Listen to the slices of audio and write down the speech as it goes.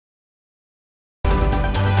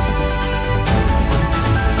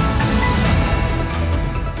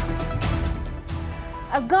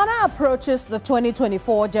As Ghana approaches the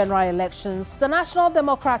 2024 general elections, the National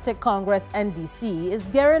Democratic Congress (NDC) is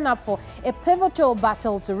gearing up for a pivotal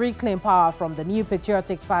battle to reclaim power from the New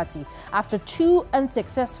Patriotic Party after two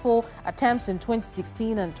unsuccessful attempts in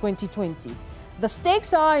 2016 and 2020. The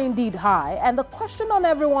stakes are indeed high, and the question on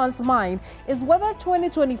everyone's mind is whether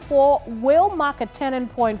 2024 will mark a turning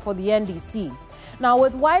point for the NDC. Now,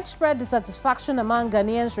 with widespread dissatisfaction among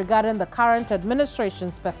Ghanaians regarding the current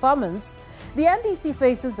administration's performance, the NDC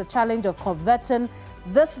faces the challenge of converting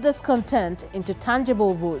this discontent into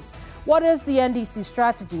tangible votes. What is the NDC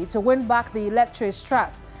strategy to win back the electorate's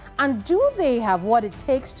trust? And do they have what it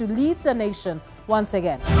takes to lead the nation once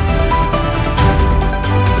again?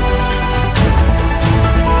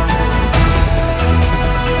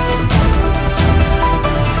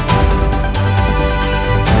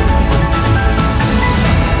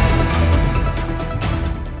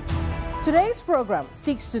 Today's program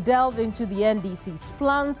seeks to delve into the NDC's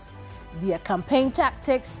plans, their campaign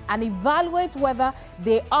tactics, and evaluate whether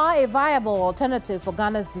they are a viable alternative for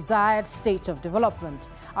Ghana's desired state of development.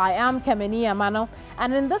 I am Kemeni Amano,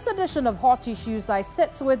 and in this edition of Hot Issues, I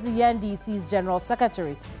sit with the NDC's General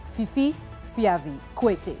Secretary, Fifi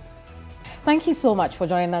Kwetey. Thank you so much for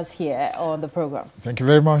joining us here on the program. Thank you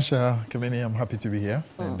very much, Kemeni. I'm happy to be here.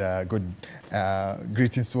 And good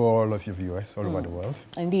greetings to all of your viewers all over the world.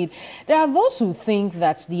 Indeed. There are those who think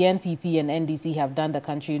that the NPP and NDC have done the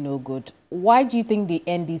country no good. Why do you think the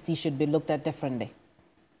NDC should be looked at differently?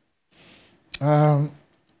 I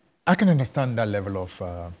can understand that level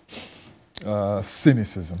of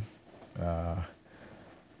cynicism.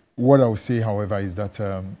 What I would say, however, is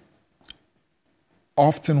that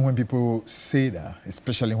often when people say that,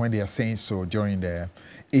 especially when they are saying so during the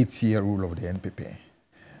 8-year rule of the NPP,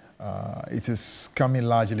 it is coming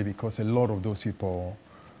largely because a lot of those people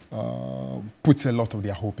put a lot of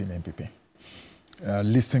their hope in NPP.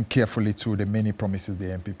 Listen carefully to the many promises the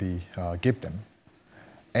NPP gave them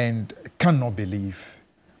and cannot believe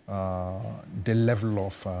the level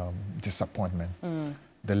of disappointment,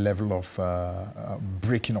 the level of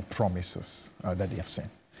breaking of promises that they have seen.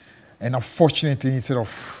 And unfortunately, instead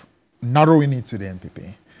of narrowing it to the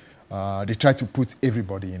NPP, they try to put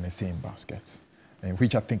everybody in the same basket,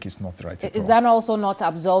 which I think is not right at all. Is that also not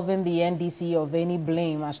absolving the NDC of any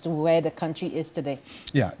blame as to where the country is today?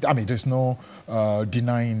 Yeah, I mean, there's no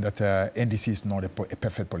denying that NDC is not a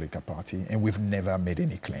perfect political party, and we've never made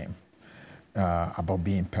any claim about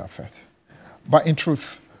being perfect. But in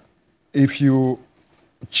truth, if you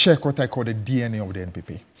check what I call the DNA of the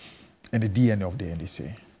NPP and the DNA of the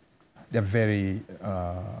NDC, they're very,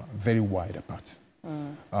 very wide apart.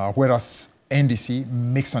 Whereas NDC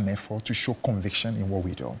makes an effort to show conviction in what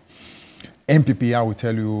we do. NPP, I will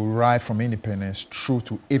tell you, right from independence through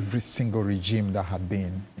to every single regime that had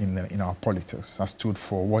been in our politics, has stood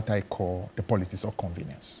for what I call the politics of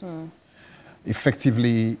convenience.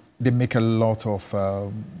 Effectively, they make a lot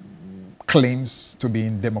of claims to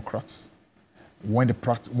being Democrats. When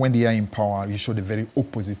they are in power, you show the very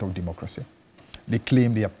opposite of democracy. They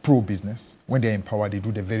claim they are pro-business. When they're in power, they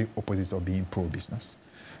do the very opposite of being pro-business.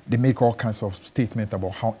 They make all kinds of statements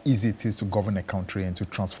about how easy it is to govern a country and to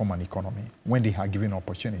transform an economy. When they are given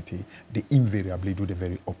opportunity, they invariably do the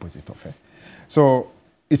very opposite of it. So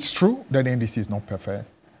it's true that the NDC is not perfect.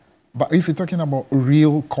 But if you're talking about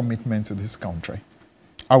real commitment to this country,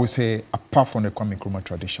 I would say, apart from the Kwame Nkrumah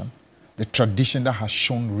tradition, the tradition that has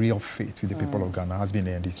shown real faith with the people of Ghana has been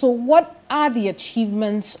the NDC. So what are the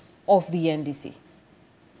achievements of the NDC?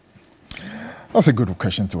 That's a good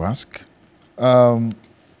question to ask.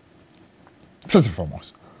 First and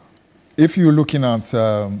foremost, if you're looking at,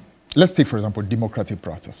 let's take, for example, democratic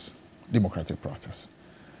practice.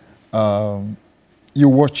 You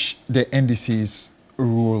watch the NDC's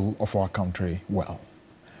rule of our country well.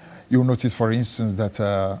 You'll notice, for instance, that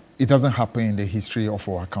it doesn't happen in the history of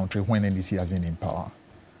our country when NDC has been in power.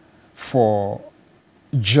 For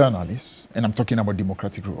journalists, and I'm talking about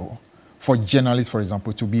democratic rule, for journalists, for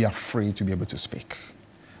example, to be afraid to be able to speak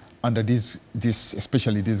under this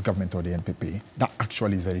especially this government or the NPP, that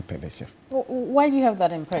actually is very pervasive. Why do you have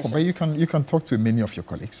that impression? But you can talk to many of your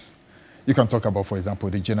colleagues. You can talk about, for example,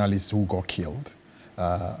 the journalists who got killed,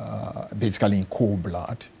 basically in cold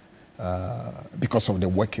blood, because of the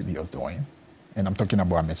work he was doing. And I'm talking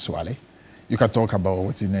about Ahmed Suale. You can talk about,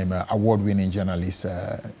 what's his name, award-winning journalist,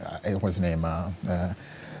 what's his name,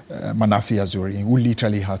 Manasseh Azuri, who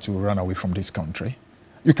literally had to run away from this country.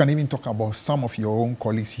 You can even talk about some of your own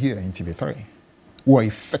colleagues here in TV3 who are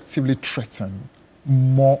effectively threatened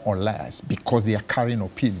more or less because they are carrying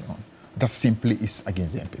opinion that simply is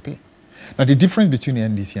against the NPP. Now, the difference between the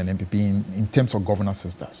NDC and MPP in terms of governance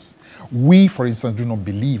is this. We, for instance, do not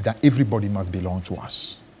believe that everybody must belong to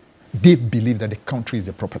us. They believe that the country is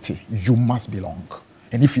the property. You must belong.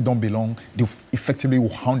 And if you don't belong, they effectively will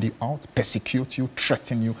hound you out, persecute you,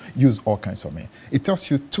 threaten you, use all kinds of means. It tells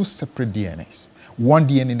you two separate DNAs. One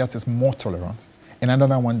DNA that is more tolerant, and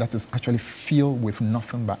another one that is actually filled with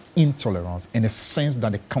nothing but intolerance in a sense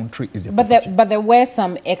that the country is the property. But there were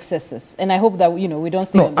some excesses, and I hope that we don't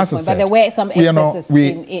stay on this point. But there were some excesses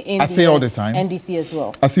in I say all the time, NDC as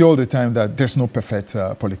well. I say all the time that there's no perfect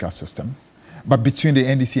political system. But between the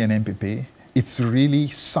NDC and MPP, it's really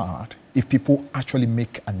sad if people actually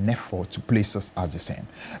make an effort to place us as the same.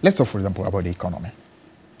 Let's talk, for example, about the economy.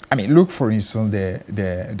 I mean, look, for instance,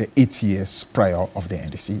 the 8 years prior of the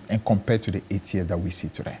NDC and compared to the 8 years that we see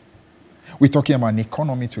today. We're talking about an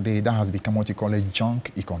economy today that has become what you call a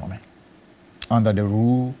junk economy under the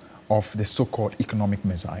rule of the so-called economic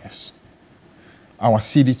messiahs. Our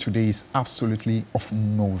city today is absolutely of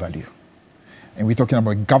no value. And we're talking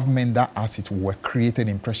about a government that, as it were, created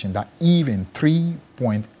the impression that even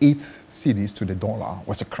 3.8 cities to the dollar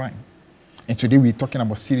was a crime. And today we're talking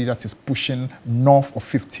about a city that is pushing north of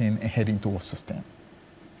 15 and heading towards 16.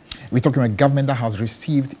 We're talking about a government that has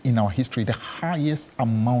received in our history the highest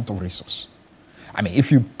amount of resource. I mean, if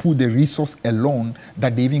you put the resource alone,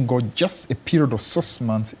 that they even got just a period of 6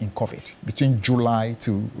 months in COVID, between July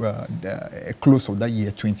to the close of that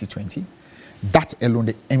year, 2020. That alone,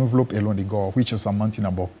 the envelope alone they got, which is amounting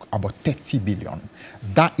about 30 billion.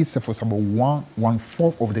 That itself was about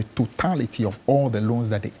one-fourth of the totality of all the loans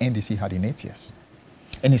that the NDC had in 8 years.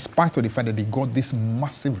 And in spite of the fact that they got this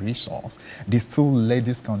massive resource, they still led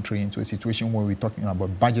this country into a situation where we're talking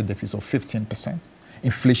about budget deficit of 15%.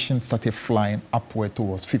 Inflation started flying upward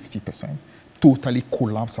towards 50%, totally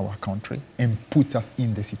collapsed our country and put us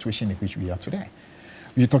in the situation in which we are today.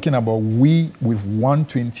 We're talking about we with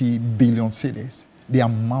 120 billion cities, the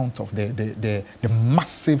amount of the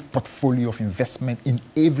massive portfolio of investment in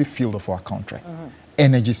every field of our country,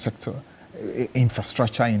 energy sector,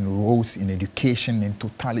 infrastructure, in roads, in education, in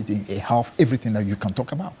totality, in health, everything that you can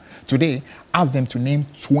talk about. Today, ask them to name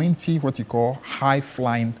 20 what you call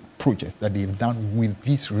high-flying projects that they've done with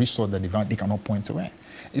this resource that they cannot point to it.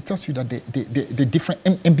 It tells you that the different,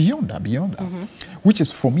 and beyond that, which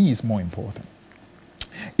is, for me, is more important,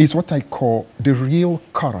 is what I call the real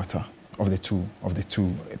character of the two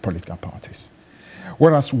political parties.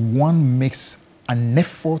 Whereas one makes an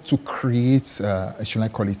effort to create, should I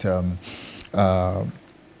call it,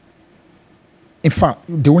 in fact,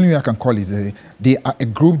 the only way I can call it, they are a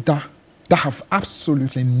group that have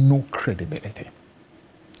absolutely no credibility.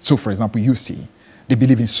 So, for example, you see, they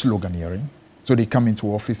believe in sloganeering. So they come into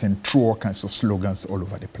office and throw all kinds of slogans all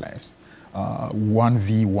over the place.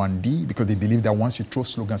 1V, 1D, because they believe that once you throw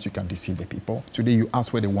slogans, you can deceive the people. Today, you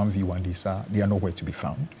ask where the 1V, 1Ds are, they are nowhere to be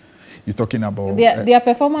found. You're talking about... Their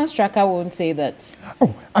performance tracker won't say that.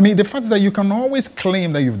 Oh, I mean, the fact is that you can always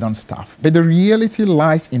claim that you've done stuff, but the reality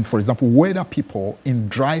lies in, for example, whether people in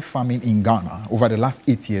dry farming in Ghana over the last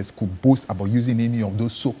 8 years could boast about using any of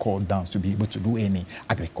those so-called dams to be able to do any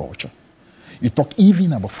agriculture. You talk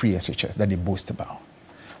even about free SHS that they boast about.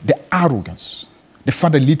 The arrogance, the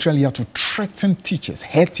fact that literally have to threaten teachers,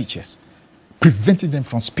 head teachers, preventing them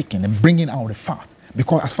from speaking and bringing out the fact.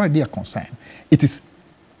 Because as far as they are concerned, it is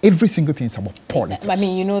every single thing is about politics. I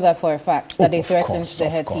mean, you know that for a fact, that they threatened the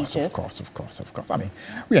head teachers. Of course. I mean,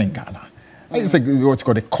 we are in Ghana. It's like what's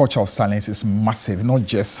called the culture of silence is massive, not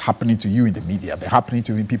just happening to you in the media, but happening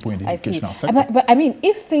to people in the educational sector. But I mean,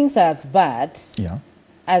 if things are as bad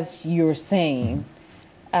as you're saying,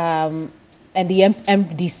 and the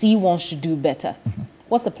MDC wants to do better,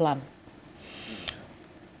 what's the plan?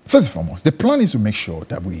 First and foremost, the plan is to make sure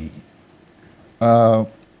that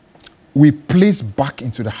we place back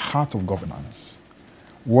into the heart of governance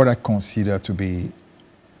what I consider to be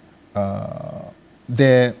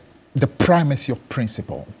the primacy of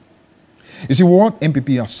principle. You see, what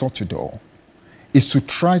MPP has sought to do is to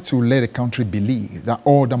try to let the country believe that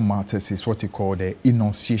all that matters is what you call the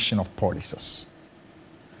enunciation of policies.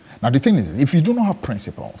 Now, the thing is, if you do not have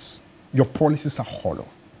principles, your policies are hollow.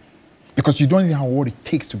 Because you don't even have what it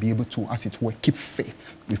takes to be able to, as it were, keep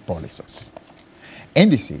faith with policies.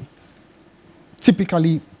 NDC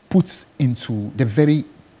typically puts into the very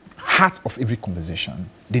heart of every conversation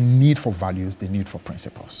the need for values, the need for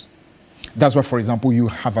principles. That's why, for example, you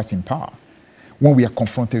have us in power. When we are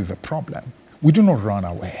confronted with a problem, we do not run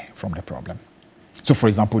away from the problem. So, for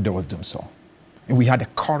example, there was Dumso. And we had the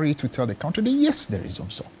courage to tell the country that, yes, there is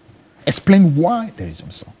Dumso. Explain why there is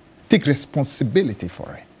Dumso. Take responsibility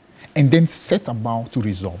for it. And then set about to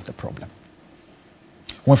resolve the problem.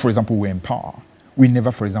 When, for example, we're in power, we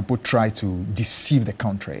never, for example, try to deceive the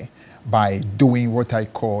country by doing what I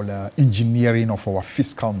call engineering of our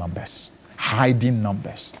fiscal numbers, hiding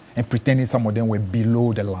numbers, and pretending some of them were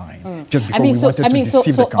below the line just because we wanted to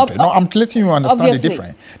deceive the country. No, I'm letting you understand obviously. the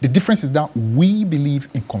difference. The difference is that we believe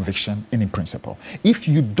in conviction and in principle. If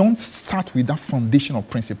you don't start with that foundation of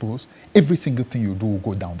principles, every single thing you do will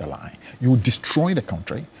go down the line. You will destroy the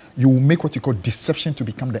country. You will make what you call deception to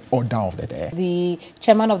become the order of the day. The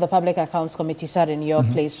chairman of the Public Accounts Committee sat in your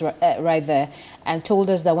place right there and told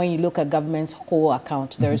us that when you look at government's whole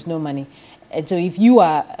account, there is no money. And so if you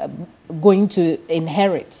are going to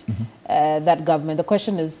inherit that government, the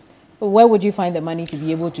question is, where would you find the money to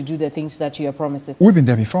be able to do the things that you are promising? We've been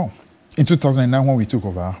there before. In 2009, when we took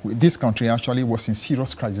over, this country actually was in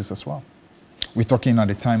serious crisis as well. We're talking at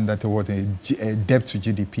the time that the debt to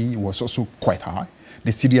GDP was also quite high.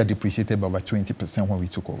 The cedi had depreciated by about 20% when we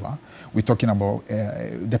took over. We're talking about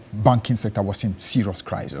the banking sector was in serious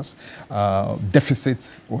crisis.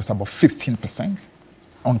 Deficit was about 15%.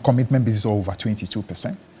 On commitment basis, over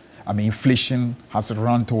 22%. I mean, inflation has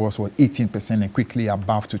run towards 18% and quickly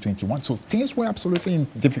above to 21%. So things were absolutely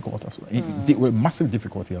difficult as well. They were massive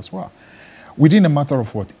difficulty as well. Within a matter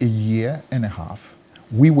of a year and a half,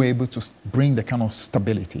 we were able to bring the kind of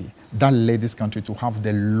stability that led this country to have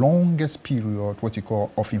the longest period, what you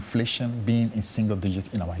call, of inflation being in single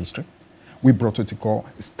digits in our history. We brought what you call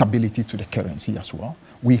stability to the currency as well.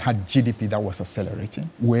 We had GDP that was accelerating.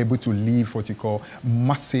 We were able to leave what you call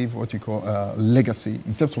massive, legacy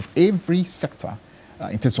in terms of every sector,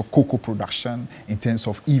 in terms of cocoa production, in terms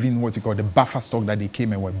of even what you call the buffer stock that they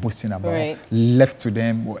came and were boasting about, left to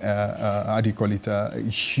them, a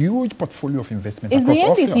huge portfolio of investment. Is the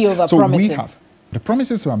NDC over-promising? So we have. The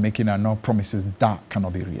promises we are making are not promises that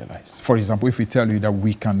cannot be realized. For example, if we tell you that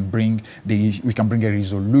we can bring a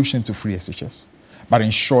resolution to free SHS, but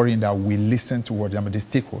ensuring that we listen to what the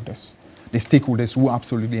stakeholders who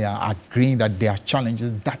absolutely are agreeing that there are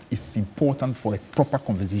challenges that is important for a proper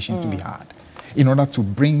conversation to be had, in order to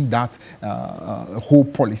bring that whole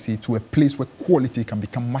policy to a place where quality can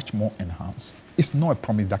become much more enhanced. It's not a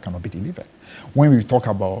promise that cannot be delivered. When we talk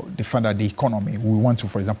about the fact that the economy, we want to,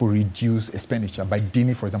 for example, reduce expenditure by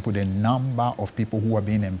dealing, for example, the number of people who are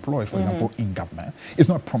being employed, for example, in government. It's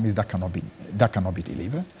not a promise that cannot be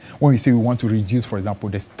delivered. When we say we want to reduce, for example,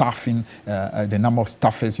 the staffing, the number of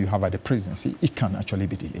staffers you have at the presidency, it can actually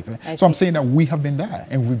be delivered. I'm saying that we have been there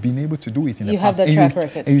and we've been able to do it in the past. You have the track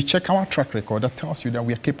record. And you check our track record, that tells you that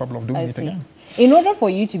we are capable of doing it again. In order for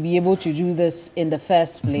you to be able to do this in the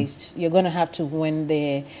first place, you're going to have to win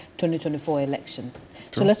the 2024 elections.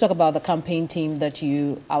 So let's talk about the campaign team that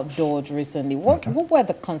you outdoored recently. What were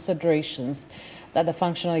the considerations that the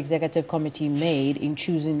Functional Executive Committee made in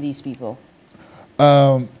choosing these people?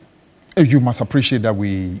 You must appreciate that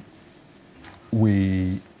we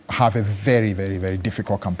have a very, very, very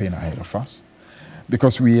difficult campaign ahead of us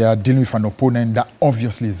because we are dealing with an opponent that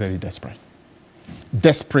obviously is very desperate.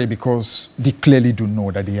 Desperate because they clearly do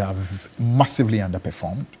know that they have massively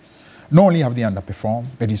underperformed. Not only have they underperformed,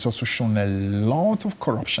 but it's also shown a lot of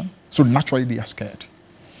corruption. So naturally they are scared.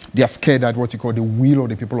 They are scared that what you call the will of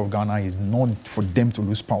the people of Ghana is not for them to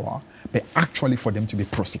lose power, but actually for them to be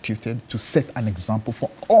prosecuted, to set an example for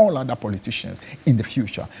all other politicians in the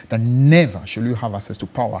future that never shall you have access to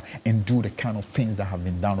power and do the kind of things that have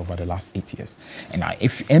been done over the last 8 years. And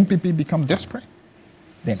if MPP become desperate,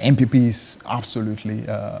 then MPP is absolutely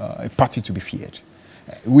a party to be feared.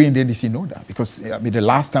 We in the NDC know that because the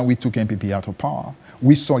last time we took MPP out of power,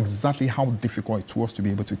 we saw exactly how difficult it was to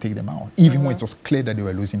be able to take them out, even when it was clear that they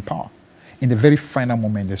were losing power. In the very final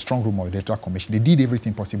moment, the strong room of the Electoral Commission, they did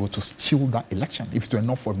everything possible to steal that election. If it were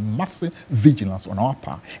not for massive vigilance on our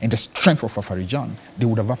part and the strength of Afarijan, they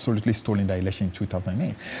would have absolutely stolen the election in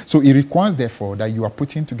 2008. So it requires, therefore, that you are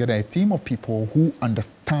putting together a team of people who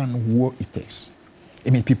understand what it takes. I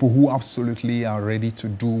mean, people who absolutely are ready to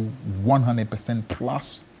do 100%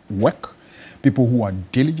 plus work, people who are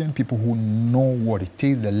diligent, people who know what it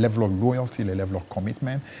takes, the level of loyalty, the level of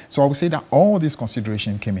commitment. So I would say that all these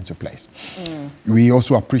considerations came into place. We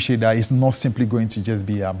also appreciate that it's not simply going to just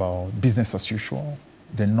be about business as usual,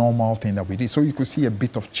 the normal thing that we did. So you could see a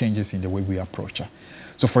bit of changes in the way we approach it.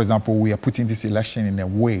 So, for example, we are putting this election in a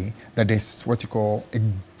way that there's what you call a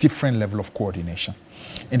different level of coordination.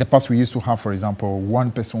 In the past, we used to have, for example, one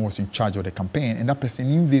person was in charge of the campaign, and that person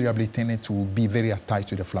invariably tended to be very attached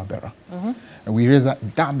to the flag bearer. And we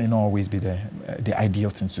realized that may not always be the ideal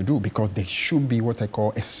thing to do, because there should be what I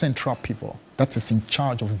call a central pivot that is in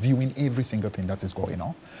charge of viewing every single thing that is going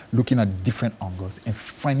on, looking at different angles and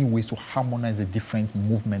finding ways to harmonize the different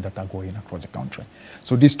movements that are going across the country.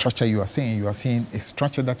 So this structure you are seeing a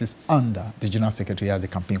structure that is under the General Secretary as the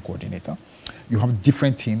campaign coordinator. You have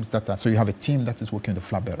different teams so you have a team that is working with the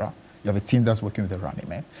flag bearer. You have a team that's working with the running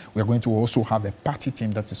man. We are going to also have a party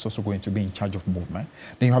team that is also going to be in charge of movement.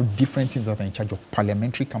 Then you have different teams that are in charge of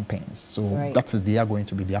parliamentary campaigns. So they are going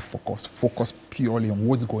to be their focus purely on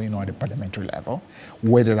what's going on at the parliamentary level,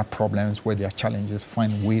 where there are problems, where there are challenges,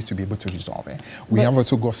 find ways to be able to resolve it. We have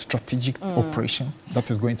also got strategic operation that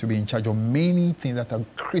is going to be in charge of many things that are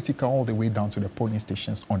critical all the way down to the polling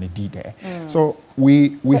stations on a D-Day. So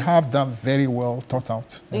we have that very well thought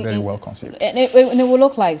out and very well conceived. And it will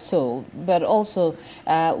look like so. But also,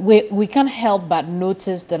 we can't help but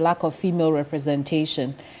notice the lack of female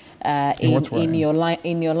representation in your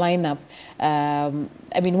lineup.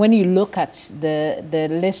 I mean, when you look at the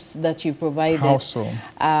list that you provided, how so?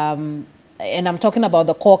 And I'm talking about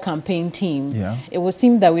the core campaign team. Yeah. It would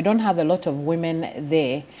seem that we don't have a lot of women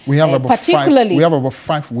there. We have about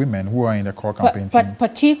 5 women who are in the core campaign team.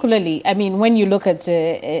 Particularly, I mean, when you look at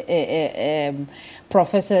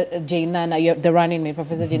Professor Jainana, the running mate,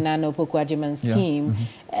 Professor Jainana Opoku-Agyeman's team,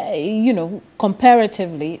 you know,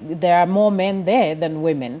 comparatively, there are more men there than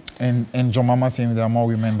women. And John Mama's team, there are more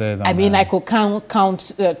women there than I mean, I could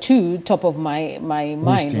count 2 top of my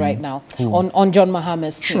mind right now on John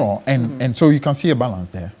Mahama's team. Sure, and so you can see a balance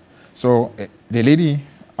there. So the lady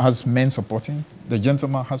has men supporting, the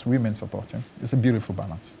gentleman has women supporting. It's a beautiful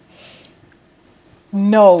balance.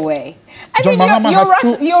 No way. I John mean,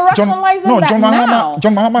 Mahama you're rationalizing that now.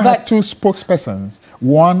 John Mahama has 2 spokespersons.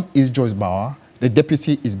 One is Joyce Bauer. The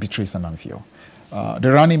deputy is Beatrice Anamfio. The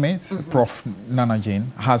running mate, Prof. Nana Jane,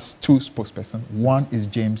 has 2 spokespersons. One is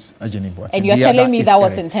James Ajenibo. And you're telling me that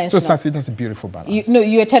was intentional? So that's a beautiful balance.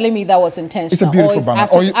 You're telling me that was intentional. It's a beautiful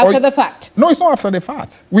balance. After the fact? No, it's not after the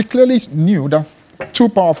fact. We clearly knew that 2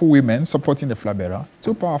 powerful women supporting the flag bearer,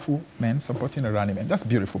 2 powerful men supporting the running man. That's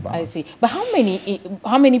beautiful balance. I see. But how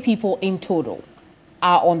many people in total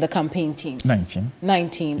are on the campaign teams? 19.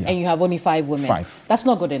 19, yeah. And you have only 5 women. 5. That's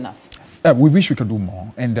not good enough. We wish we could do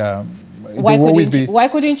more. And why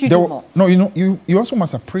couldn't you do more? No, you also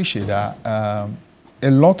must appreciate that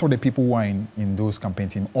a lot of the people who are in those campaign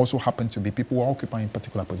teams also happen to be people who are occupying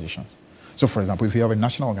particular positions. So, for example, if you have a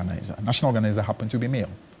national organizer happen to be male.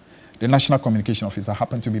 The national communication officer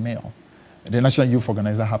happened to be male. The national youth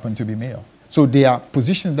organizer happened to be male. So there are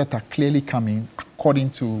positions that are clearly coming according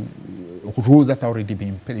to roles that are already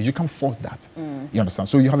being paid. You can't force that. You understand?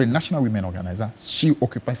 So you have a national women organizer. She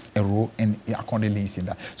occupies a role and accordingly is in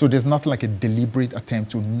that. So there's not like a deliberate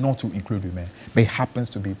attempt not to include women, but it happens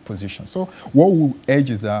to be positioned. So what we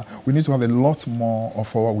urge is that we need to have a lot more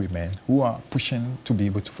of our women who are pushing to be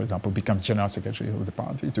able to, for example, become general secretary of the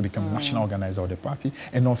party, to become national organizer of the party,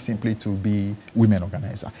 and not simply to be women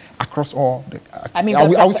organizer across all. I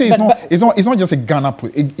would say it's not just a Ghana.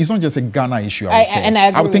 It's not just a Ghana issue.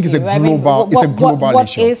 I would think it's a global. It's a global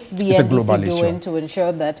issue. What is the NDC doing to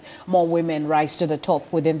ensure that more women rise to the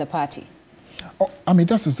top within the party? I mean,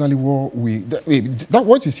 that's exactly what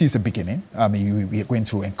what you see is the beginning. I mean, we are going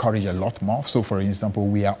to encourage a lot more. So, for example,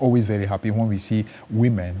 we are always very happy when we see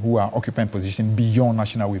women who are occupying positions beyond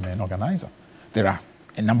national women organizer. There are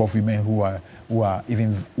a number of women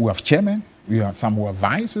who have chairmen. We have some who are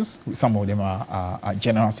vices. Some of them are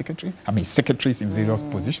general secretaries. I mean, secretaries in various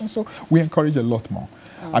positions. So we encourage a lot more.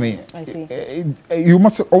 I mean, you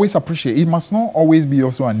must always appreciate. It must not always be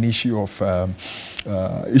also an issue of.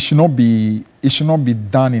 It should not be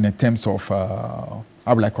done in terms of how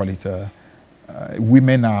will I call it?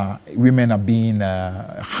 Women are being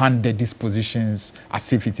handed these positions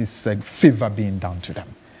as if it is a favor being done to them.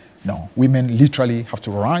 No, women literally have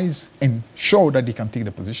to rise and show that they can take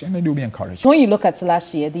the position, and they'll be encouraged. When you look at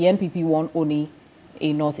last year, the NPP won only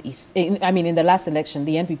in Northeast. In the last election,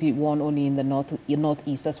 the NPP won only in the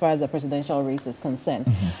Northeast as far as the presidential race is concerned.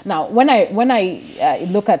 Now, when I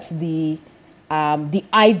look at the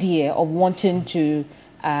idea of wanting to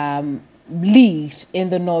lead in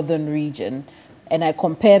the northern region, and I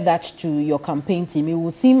compare that to your campaign team, it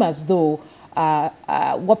will seem as though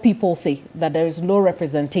what people say, that there is low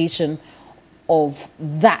representation of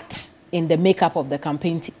that in the makeup of the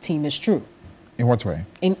campaign team is true. In what way?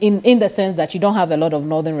 In the sense that you don't have a lot of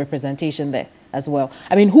northern representation there as well.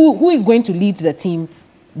 I mean, who is going to lead the team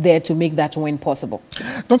there to make that win possible?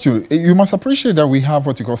 Don't you? You must appreciate that we have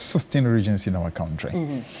what you call 16 regions in our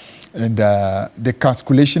country. And the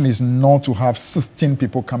calculation is not to have 16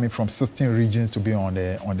 people coming from 16 regions to be on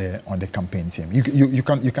the campaign team. You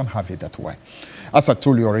can't have it that way. As I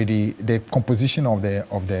told you already, the composition of the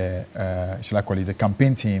shall I call it, the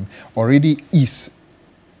campaign team already is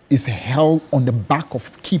held on the back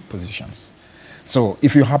of key positions. So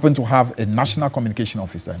if you happen to have a national communication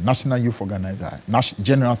officer, national youth organizer,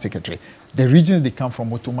 general secretary, the regions they come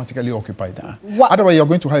from automatically occupy that. Otherwise, you're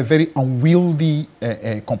going to have a very unwieldy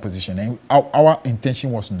composition. And our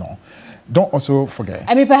intention was no. Don't also forget.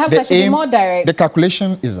 I mean, perhaps I should be more direct. The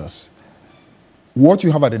calculation is this. What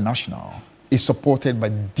you have at the national is supported by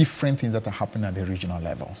different things that are happening at the regional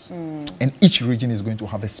levels. And each region is going to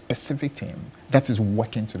have a specific team that is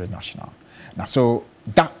working to the national. Now, so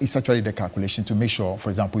that is actually the calculation to make sure, for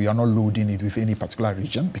example, you are not loading it with any particular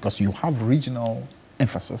region because you have regional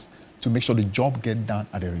emphasis to make sure the job gets done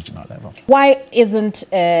at the regional level. Why isn't,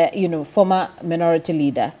 former minority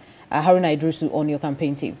leader Haruna Idrisu on your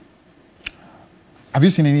campaign team? Have you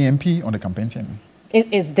seen any MP on the campaign team?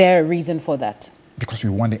 Is there a reason for that? Because we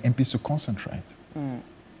want the MPs to concentrate.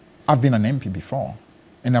 I've been an MP before.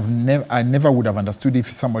 And I never would have understood if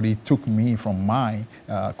somebody took me from my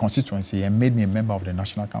constituency and made me a member of the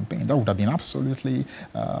national campaign. That would have been absolutely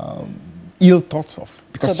ill thought of.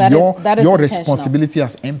 Because so your responsibility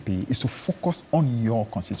as MP is to focus on your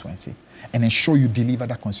constituency and ensure you deliver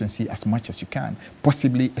that constituency as much as you can,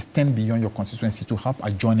 possibly extend beyond your constituency to help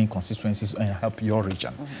adjoining constituencies and help your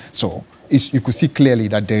region. So you could see clearly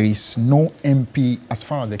that there is no MP as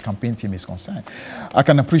far as the campaign team is concerned. I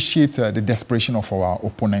can appreciate the desperation of our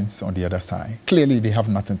opponents on the other side. Clearly, they have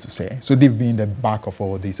nothing to say. So they've been in the back of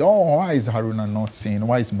all this. Oh, why is Haruna not seen?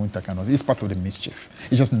 Why is Muntaka not seen? It's part of the mischief.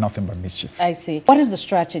 It's just nothing but mischief. I see. What is the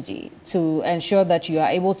strategy to ensure that you are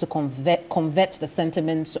able to convert the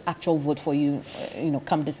sentiments to actual vote for you,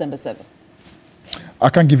 come December 7th? I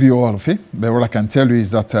can't give you all of it, but what I can tell you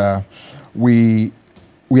is that we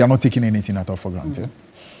are not taking anything at all for granted.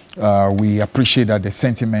 We appreciate that the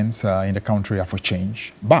sentiments in the country are for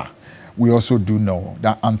change, but we also do know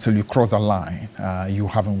that until you cross the line, you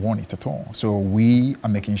haven't won it at all. So we are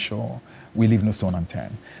making sure we leave no stone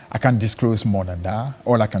unturned. I can't disclose more than that.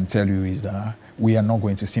 All I can tell you is that we are not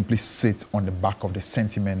going to simply sit on the back of the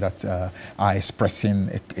sentiment that are expressing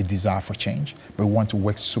a desire for change, but we want to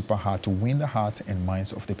work super hard to win the heart and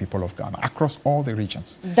minds of the people of Ghana across all the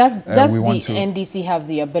regions. Does the NDC have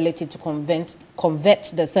the ability to convert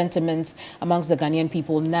the sentiments amongst the Ghanaian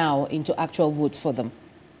people now into actual votes for them?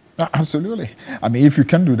 Absolutely. I mean, if you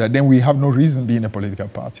can do that, then we have no reason being a political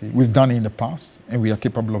party. We've done it in the past, and we are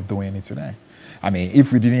capable of doing it today. I mean,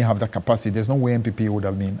 if we didn't have that capacity, there's no way MPP would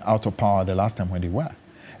have been out of power the last time when they were.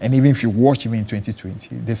 And even if you watch even in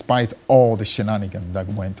 2020, despite all the shenanigans that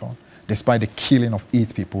went on, despite the killing of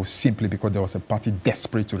 8 people simply because there was a party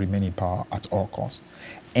desperate to remain in power at all costs,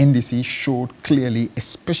 NDC showed clearly,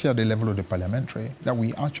 especially at the level of the parliamentary, that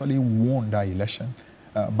we actually won that election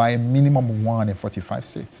by a minimum of 145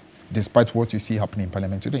 seats, despite what you see happening in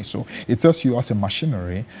Parliament today. So it tells you as a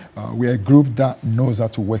machinery, we're a group that knows how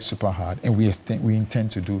to work super hard, and we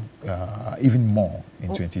intend to do even more in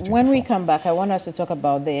 2024. When we come back, I want us to talk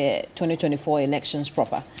about the 2024 elections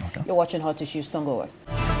proper. Okay. You're watching Hot Issues. Don't go away.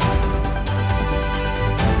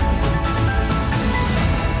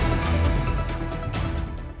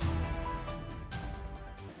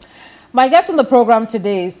 My guest on the program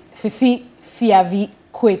today is Fifi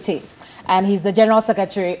Kwetey, and he's the General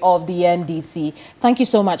Secretary of the NDC. Thank you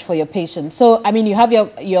so much for your patience. So, I mean, you have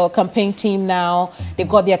your campaign team now. They've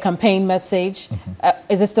got their campaign message.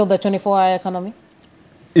 Is it still the 24-hour economy?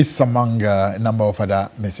 It's among a number of other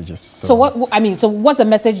messages. So what's the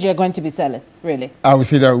message you're going to be selling, really? I would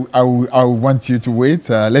say that I want you to wait.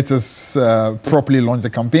 Let us properly launch the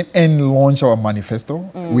campaign and launch our manifesto.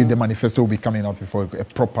 With the manifesto, we'll be coming out before a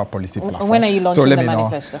proper policy platform. When are you launching the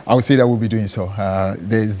manifesto? I would say that we'll be doing so.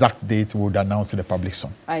 The exact date we'll announce to the public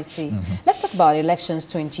soon. I see. Let's talk about elections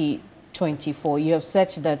 2024. You have said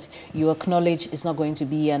that you acknowledge it's not going to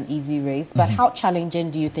be an easy race, but how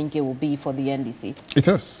challenging do you think it will be for the NDC? It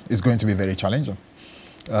is. It's going to be very challenging.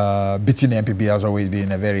 Beating the NPP has always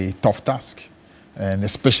been a very tough task, and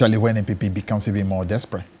especially when NPP becomes even more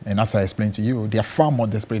desperate. And as I explained to you, they are far more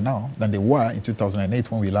desperate now than they were in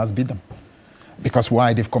 2008 when we last beat them. Because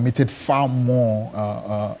why? They've committed far more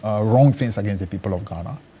wrong things against the people of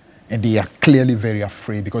Ghana. And they are clearly very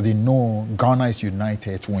afraid because they know Ghana is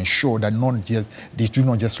united to ensure that they do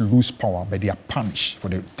not just lose power, but they are punished for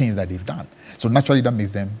the things that they've done. So naturally, that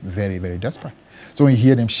makes them very, very desperate. So when you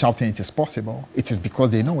hear them shouting, it is possible, it is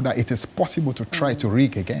because they know that it is possible to try to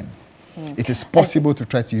rig again. It is possible to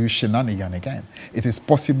try to use shenanigan again. It is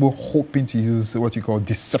possible hoping to use what you call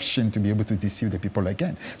deception to be able to deceive the people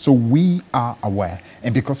again. So we are aware.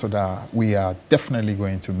 And because of that, we are definitely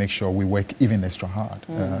going to make sure we work even extra hard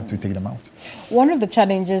to take them out. One of the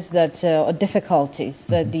challenges that, or difficulties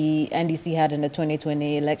that the NDC had in the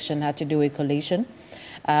 2020 election had to do with coalition.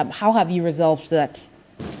 How have you resolved that?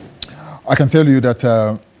 I can tell you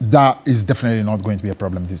that that is definitely not going to be a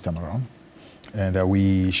problem this time around. And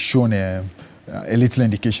we've shown a little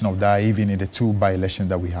indication of that even in the two by-elections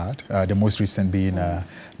that we had. The most recent being the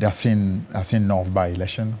Asin North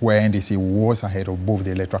by-election, where NDC was ahead of both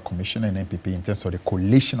the Electoral Commission and NPP in terms of the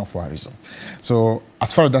collation of our results. So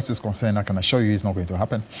as far as that is concerned, I can assure you it's not going to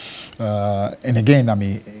happen. And again, I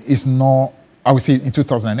mean, it's not, I would say in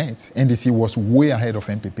 2008, NDC was way ahead of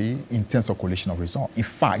NPP in terms of collation of results. In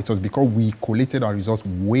fact, it was because we collated our results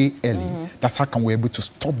way early. That's how come we're able to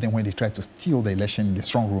stop them when they tried to steal the election in the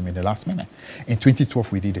strong room in the last minute. In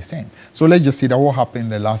 2012, we did the same. So let's just say that what happened in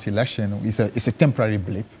the last election is a temporary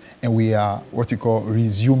blip, and we are what you call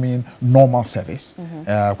resuming normal service,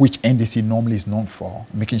 which NDC normally is known for,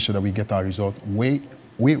 making sure that we get our results way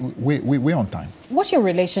on time. What's your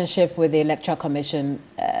relationship with the Electoral Commission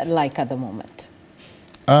like at the moment?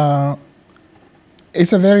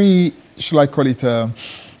 It's a very, should I call it,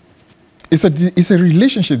 it's a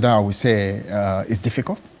relationship that I would say is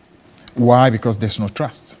difficult. Why? Because there's no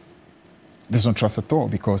trust. There's no trust at all,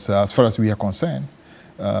 because as far as we are concerned,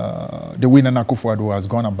 the way Nana Akufo-Addo has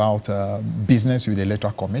gone about business with the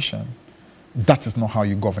Electoral Commission, that is not how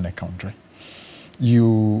you govern a country.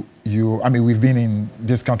 I mean, we've been in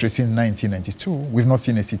this country since 1992. We've not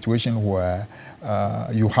seen a situation where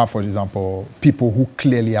you have, for example, people who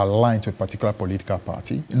clearly align to a particular political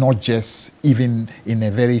party, not just even in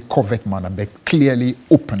a very covert manner, but clearly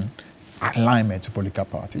open alignment to political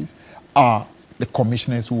parties, are the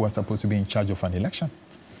commissioners who are supposed to be in charge of an election.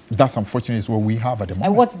 That's unfortunately what we have at the moment.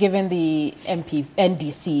 And what's given the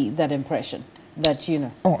NDC that impression? That you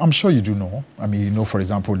know? Oh, I'm sure you do know. I mean, you know, for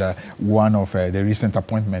example, that one of the recent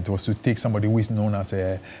appointment was to take somebody who is known as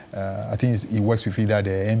I think he works with either the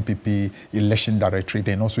NPP election directorate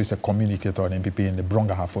and also is a communicator at NPP in the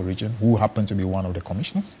Brong-Ahafo region, who happened to be one of the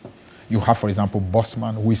commissioners. You have, for example,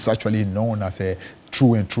 Bossman, who is actually known as a true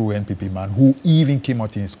NPP man, who even came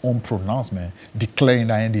out in his own pronouncement declaring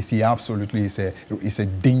that NDC absolutely is a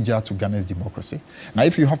danger to Ghana's democracy. Now,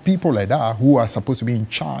 if you have people like that who are supposed to be in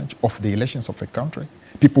charge of the elections of a country,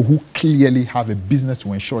 people who clearly have a business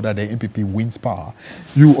to ensure that the NPP wins power,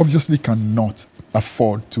 you obviously cannot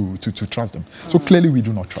afford to trust them. So clearly we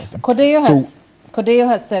do not trust them. Cordeiro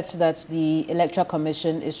has said that the Electoral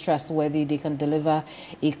Commission is trustworthy. They can deliver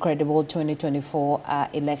a credible 2024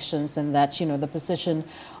 elections, and that, you know, the position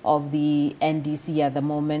of the NDC at the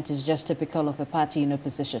moment is just typical of a party in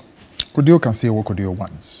opposition. Cordeiro can say what Cordeiro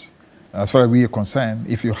wants. As far as we are concerned,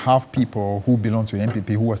 if you have people who belong to the NPP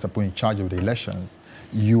who are supposed in charge of the elections,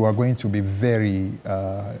 you are going to be very,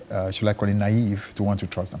 should I call it, naive to want to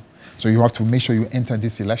trust them. So you have to make sure you enter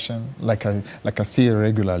this election, like I say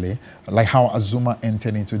regularly, like how Azuma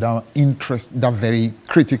entered into that very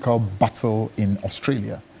critical battle in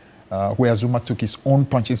Australia, where Azuma took his own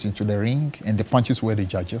punches into the ring, and the punches were the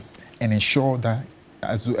judges, and ensured that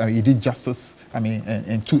he did justice, I mean,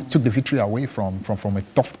 and took the victory away from a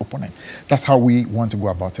tough opponent. That's how we want to go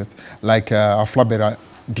about it. Like Aflabera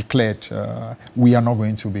declared, we are not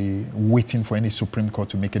going to be waiting for any Supreme Court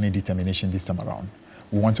to make any determination this time around.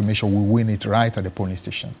 We want to make sure we win it right at the polling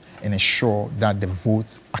station and ensure that the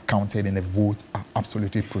votes are counted and the votes are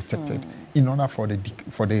absolutely protected in order for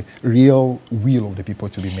the real will of the people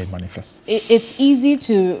to be made manifest. It's easy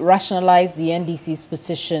to rationalize the NDC's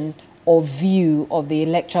position or view of the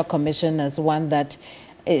Electoral Commission as one that,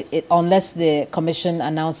 unless the Commission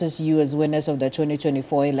announces you as winners of the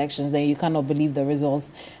 2024 elections, then you cannot believe the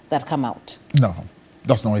results that come out. No.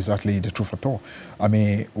 That's not exactly the truth at all. I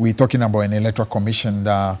mean, we're talking about an Electoral Commission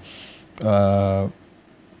that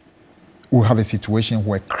will have a situation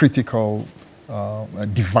where critical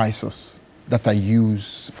devices that are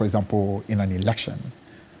used, for example, in an election,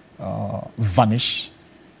 vanish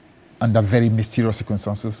under very mysterious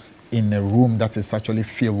circumstances in a room that is actually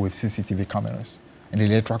filled with CCTV cameras. And the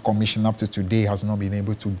Electoral Commission up to today has not been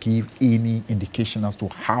able to give any indication as to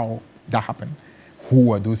how that happened.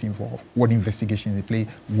 Who are those involved? What investigations they play?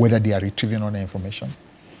 Whether they are retrieving all the information?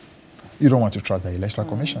 you don't want to trust the Electoral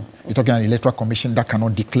Commission. You're talking an Electoral Commission that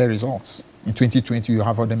cannot declare results. In 2020, you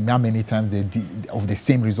have how many times of the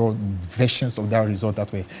same result, versions of that result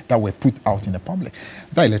that were put out in the public.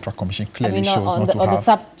 That Electoral Commission clearly shows not to have... On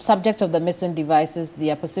the subject of the missing devices,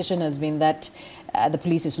 the opposition has been that the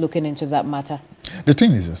police is looking into that matter. The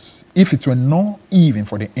thing is this, if it were not even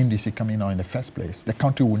for the NDC coming out in the first place, the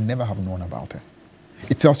country would never have known about it.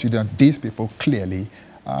 It tells you that these people clearly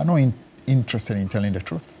are not interested in telling the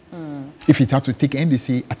truth. If it had to take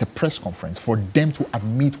NDC at a press conference for them to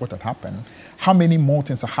admit what had happened, how many more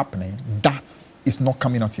things are happening that is not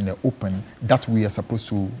coming out in the open that we are supposed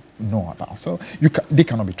to know about? So they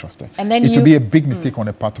cannot be trusted. And then it would be a big mistake on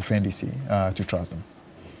the part of NDC to trust them.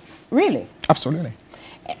 Really? Absolutely.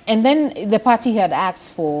 And then the party had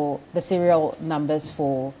asked for the serial numbers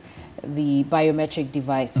for the biometric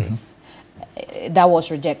devices. That was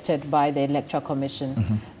rejected by the Electoral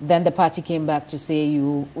Commission. Then the party came back to say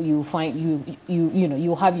you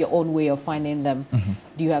have your own way of finding them.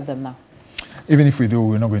 Do you have them now? Even if we do,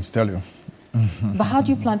 we're not going to tell you. But how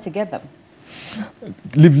do you plan to get them?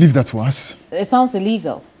 Leave that to us. It sounds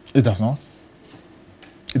illegal. It does not.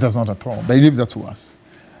 It does not at all. But leave that to us.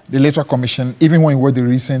 The Electoral Commission, even when we were the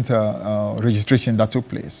recent registration that took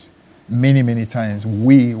place, many times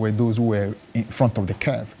we were those who were in front of the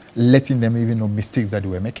curve, letting them even know mistakes that they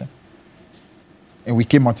were making. And we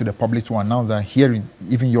came out to the public to announce that here,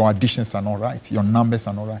 even your additions are not right, your numbers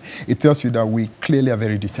are not right. It tells you that we clearly are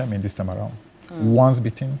very determined this time around. Once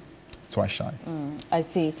beaten, twice shy. I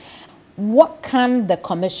see. What can the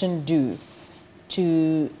commission do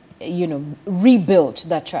to, rebuild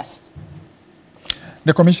that trust?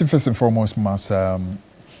 The commission, first and foremost, must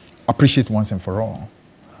appreciate once and for all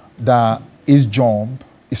that its job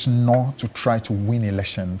is not to try to win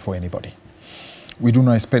election for anybody. We do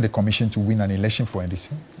not expect the commission to win an election for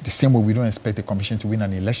NDC. The same way we don't expect the commission to win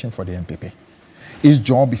an election for the MPP. Its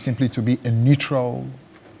job is simply to be a neutral,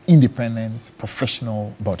 independent,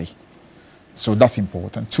 professional body. So that's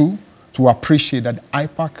important. Two, to appreciate that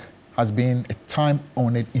IPAC has been a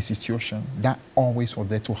time-honored institution that always was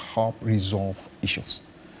there to help resolve issues.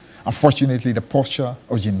 Unfortunately, the posture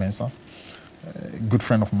of Jean Mensah, a good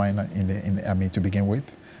friend of mine in the army to begin with,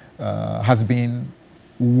 has been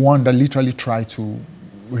one that literally tried to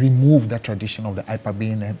remove that tradition of the IPAC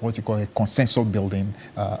being what you call a consensus building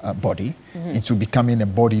body into becoming a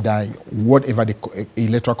body that whatever the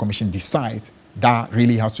Electoral Commission decides, that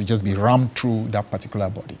really has to just be rammed through that particular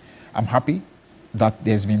body. I'm happy that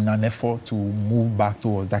there's been an effort to move back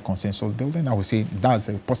towards that consensus building. I would say that's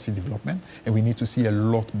a positive development, and we need to see a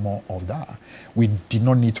lot more of that. We did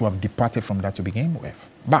not need to have departed from that to begin with,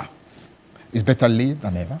 but it's better late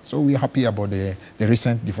than never. So we're happy about the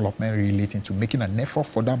recent development relating to making an effort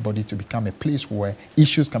for that body to become a place where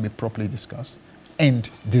issues can be properly discussed and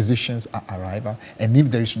decisions are arrival. And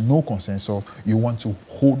if there is no consensus, you want to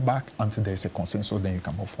hold back until there is a consensus, then you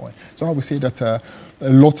can move forward. So I would say that a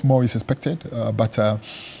lot more is expected, but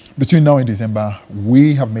between now and December,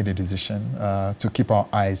 we have made a decision to keep our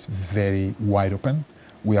eyes very wide open.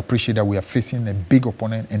 We appreciate that we are facing a big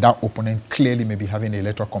opponent, and that opponent clearly may be having the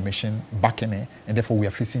Electoral Commission backing it, and therefore we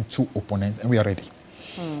are facing two opponents, and we are ready.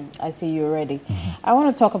 I see you're ready. I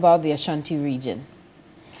want to talk about the Ashanti region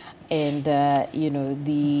and,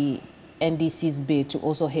 the NDC's bid to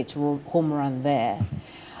also hit home run there.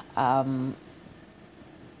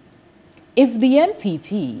 If the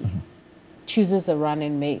NPP chooses a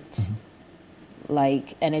running mate,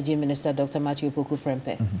 like Energy Minister Dr. Matthew Opoku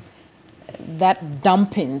Prempeh, that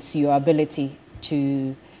dampens your ability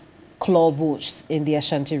to claw votes in the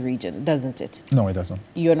Ashanti region, doesn't it? No, it doesn't.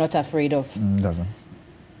 You're not afraid of? It doesn't.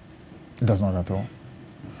 It does not at all.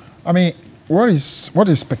 I mean, what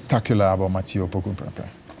is spectacular about Matthew Opoku Prempeh?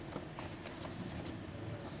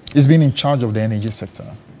 He's been in charge of the energy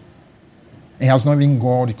sector. He has not even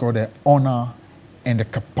got the honor and the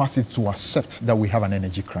capacity to accept that we have an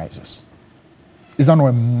energy crisis. Is that not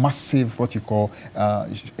a massive, what you call,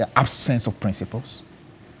 absence of principles?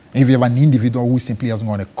 If you have an individual who simply hasn't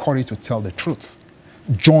got the courage to tell the truth,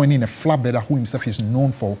 joining a flatbedder who himself is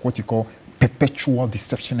known for what you call perpetual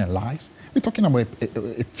deception and lies, we're talking about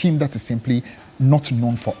a team that is simply not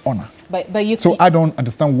known for honor. So I don't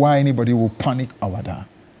understand why anybody will panic over that.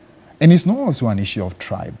 And it's not also an issue of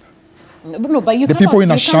tribe. No, but you the cannot, people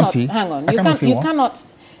in Ashanti, hang on, you cannot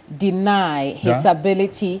deny his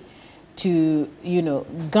ability to,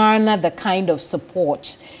 garner the kind of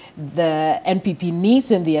support the NPP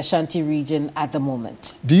needs in the Ashanti region at the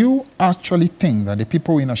moment. Do you actually think that the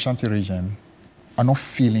people in Ashanti region are not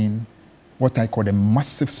feeling what I call the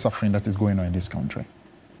massive suffering that is going on in this country?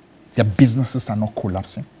 Their businesses are not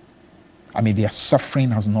collapsing. I mean, their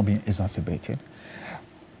suffering has not been exacerbated.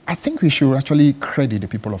 I think we should actually credit the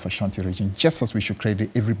people of Ashanti region, just as we should credit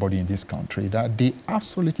everybody in this country, that they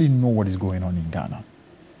absolutely know what is going on in Ghana.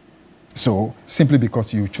 So simply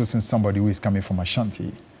because you've chosen somebody who is coming from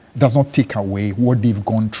Ashanti does not take away what they've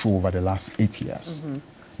gone through over the last 8 years.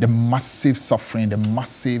 The massive suffering, the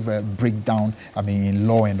massive breakdown, I mean, in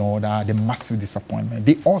law and order, the massive disappointment.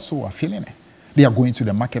 They also are feeling it. They are going to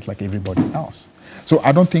the market like everybody else. So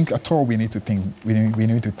I don't think at all we need to think, we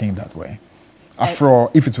need to think that way. After all,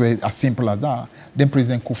 if it were as simple as that, then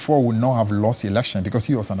President Kufuor would not have lost the election because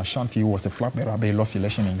he was an Ashanti, he was a flag bearer, but he lost the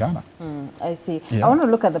election in Ghana. I see. Yeah. I want to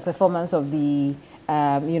look at the performance of the,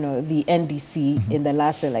 the NDC in the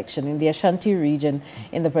last election. In the Ashanti region,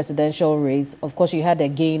 in the presidential race, of course, you had a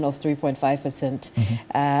gain of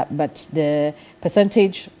 3.5%, but the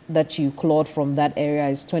percentage that you clawed from that area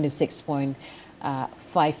is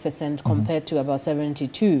 26.5% compared to about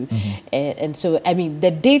 72. And so, I mean,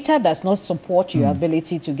 the data does not support your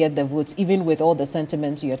ability to get the votes, even with all the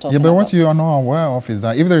sentiments you're talking about. Yeah, but what you are not aware of is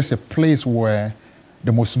that if there is a place where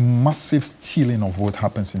the most massive stealing of vote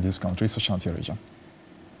happens in this country, it's Ashanti region.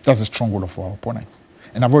 That's a stronghold of our opponents.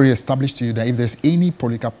 And I've already established to you that if there's any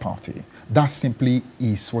political party that simply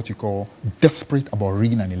is what you call desperate about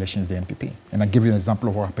rigging an election, is the NPP. And I'll give you an example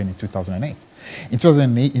of what happened in 2008. In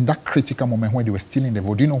 2008, in that critical moment when they were stealing the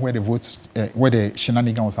vote, do you know where the votes, where the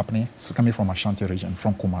shenanigan was happening? It's coming from Ashanti region,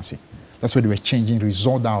 from Kumasi. That's where they were changing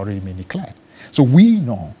results that already been declared. So we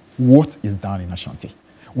know what is done in Ashanti.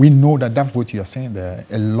 We know that that vote you are saying there,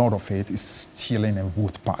 a lot of it is stealing and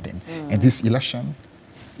vote padding. And this election,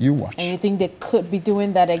 you watch. And you think they could be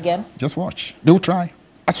doing that again? Just watch. They will try.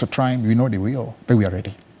 As for trying, we know they will, but we are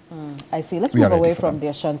ready. I see. Let's move away from the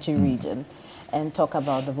Ashanti region and talk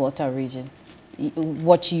about the Volta region,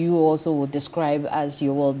 what you also would describe as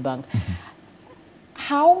your World Bank.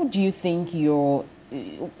 How do you think your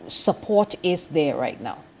support is there right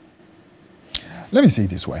now? Let me say it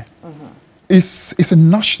this way. It's a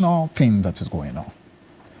national thing that is going on.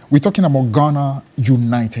 We're talking about Ghana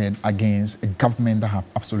united against a government that have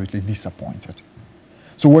absolutely disappointed.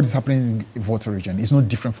 So what is happening in Volta region is not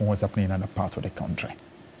different from what's happening in other parts of the country.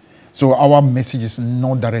 So our message is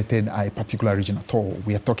not directed at a particular region at all.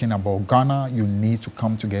 We are talking about Ghana. You need to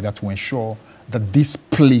come together to ensure that this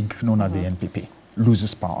plague known as the NPP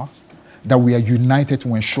loses power, that we are united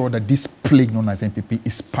to ensure that this plague known as NPP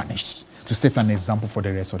is punished, to set an example for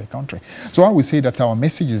the rest of the country. So I would say that our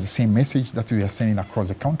message is the same message that we are sending across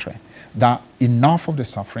the country, that enough of the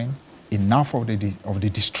suffering, enough of the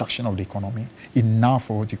destruction of the economy, enough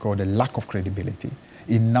of what you call the lack of credibility,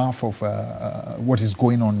 enough of what is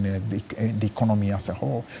going on in the economy as a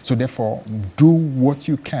whole. So therefore, do what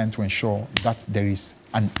you can to ensure that there is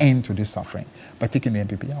an end to this suffering by taking the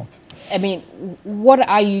NPP out. I mean, what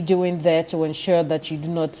are you doing there to ensure that you do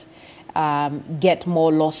not get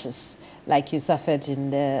more losses like you suffered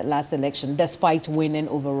in the last election, despite winning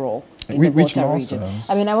overall in the Volta region?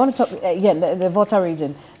 I mean, I want to talk, again, the Volta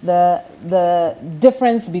region. The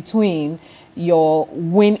difference between your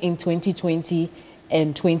win in 2020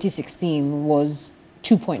 and 2016 was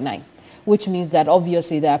 2.9, which means that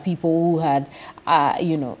obviously there are people who had,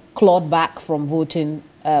 clawed back from voting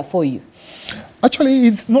for you. Actually,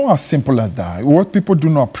 it's not as simple as that. What people do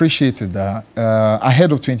not appreciate is that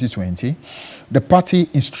ahead of 2020, the party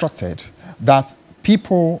instructed that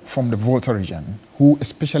people from the Volta region, who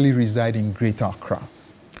especially reside in Greater Accra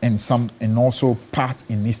and also part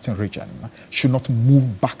in Eastern region, should not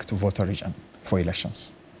move back to Volta region for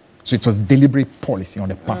elections. So it was deliberate policy on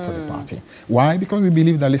the part of the party. Why? Because we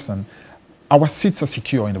believe that, listen, our seats are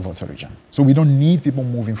secure in the Volta region. So we don't need people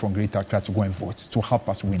moving from Greater Accra to go and vote to help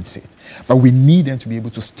us win seats. But we need them to be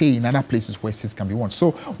able to stay in other places where seats can be won.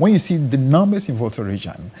 So when you see the numbers in Volta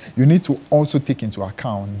region, you need to also take into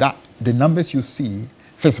account that the numbers you see,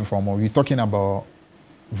 first and foremost, we're talking about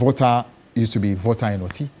Volta used to be Volta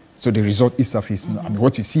NOT. So the result is, I mean,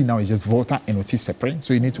 what you see now is just Volta and NOT separate.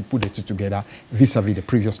 So you need to put the two together vis-a-vis the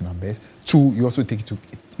previous numbers. Two, you also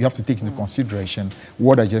you have to take into consideration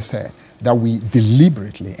what I just said, that we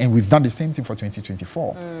deliberately, and we've done the same thing for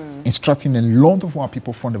 2024, instructing a lot of our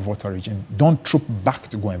people from the Volta region, don't troop back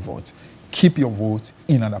to go and vote. Keep your vote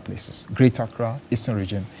in other places, Greater Accra, Eastern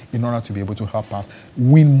region, in order to be able to help us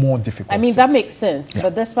win more difficult seats. That makes sense. Yeah.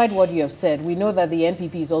 But despite what you have said, we know that the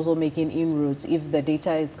NPP is also making inroads. If the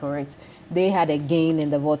data is correct, they had a gain in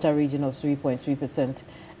the Volta region of 3.3%.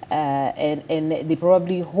 and they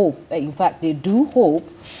probably hope, in fact, they do hope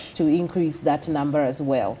to increase that number as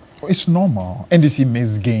well. It's normal. NDC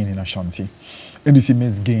makes gain in Ashanti. NDC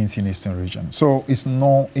makes gains in Eastern region. So it's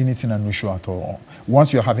not anything unusual at all.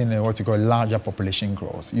 Once you're having what you call larger population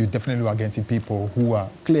growth, you definitely are getting people who are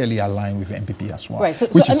clearly aligned with NPP as well. Right. So,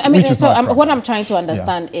 What what I'm trying to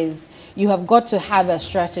understand is you have got to have a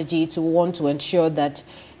strategy to want to ensure that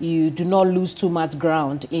you do not lose too much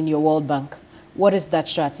ground in your World Bank. What is that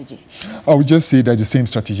strategy? I would just say that the same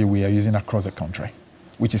strategy we are using across the country,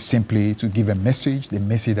 which is simply to give a message, the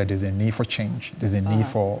message that there's a need for change, there's a need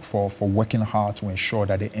for working hard to ensure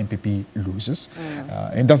that the NPP loses.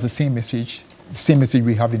 And that's the same message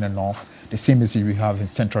we have in the North, the same message we have in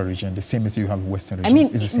Central region, the same message we have in Western region. I mean,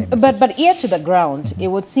 is the same message. but ear to the ground, it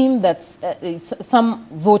would seem that some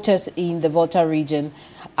voters in the Volta region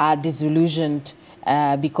are disillusioned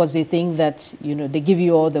because they think that, you know, they give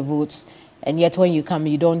you all the votes, and yet when you come,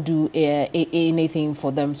 you don't do anything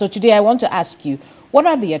for them. So today I want to ask you, what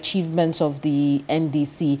are the achievements of the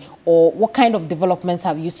NDC, or what kind of developments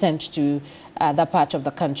have you sent to that part of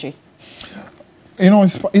the country? You know,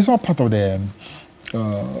 it's all part of the,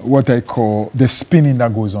 what I call the spinning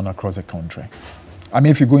that goes on across the country. I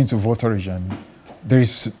mean, if you go into Volta region,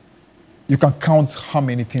 you can count how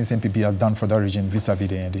many things NPP has done for that region vis-a-vis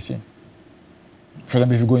the NDC. For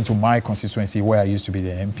example, if you go into my constituency where I used to be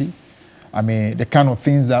the MP, I mean, the kind of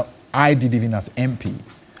things that I did even as MP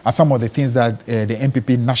are some of the things that the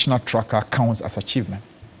NPP national tracker counts as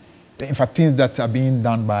achievements. In fact, things that are being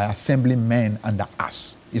done by assemblymen under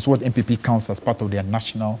us is what NPP counts as part of their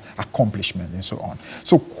national accomplishment and so on.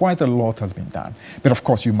 So quite a lot has been done. But of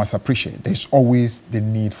course, you must appreciate there's always the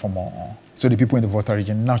need for more. So the people in the Volta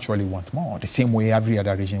region naturally want more, the same way every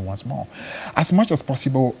other region wants more. As much as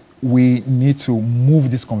possible, we need to move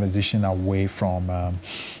this conversation away from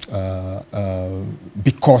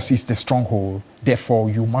because it's the stronghold, therefore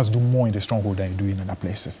you must do more in the stronghold than you do in other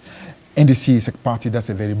places. NDC is a party that's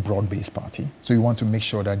a very broad-based party, so you want to make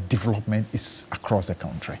sure that development is across the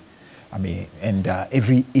country. I mean, and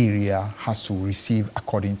every area has to receive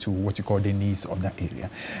according to what you call the needs of that area.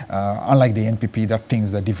 Unlike the NPP that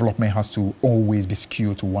thinks that development has to always be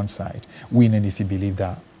skewed to one side, we in NDC believe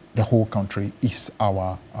that the whole country is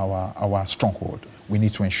our stronghold. We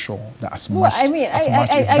need to ensure that as much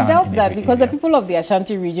I doubt that, because the people of the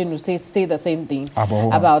Ashanti region will say the same thing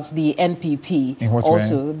about the NPP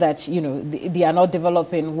also, that, you know, they are not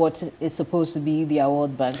developing what is supposed to be their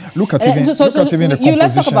World Bank. Look at even the composition.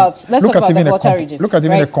 Let's talk about the Volta region. Look at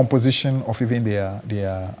even the composition of even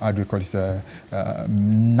their how do you call it,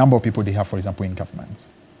 number of people they have, for example, in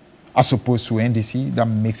government. As opposed to NDC, that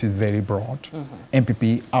makes it very broad.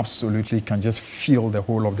 NPP absolutely can just fill the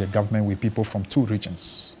whole of the government with people from two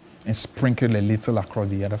regions and sprinkle a little across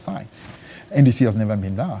the other side. NDC has never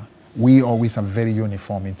been there. We always are very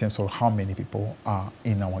uniform in terms of how many people are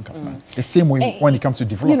in our government. The same way when it comes to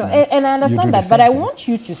development. You know, and I understand that, but I want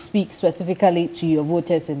you to speak specifically to your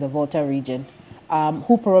voters in the Volta region.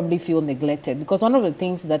 Who probably feel neglected, because one of the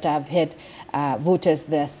things that I've heard voters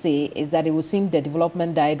there say is that it would seem the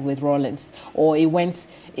development died with Rawlings, or it went,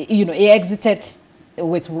 you know, it exited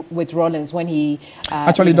with Rawlings when he...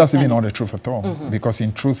 Actually, that's even not the truth at all, because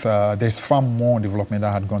in truth, there's far more development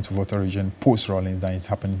that had gone to Volta region post-Rawlings than it's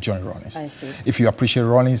happened during Rawlings. I see. If you appreciate,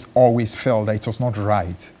 Rawlings always felt that it was not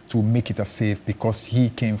right to make it a safe because he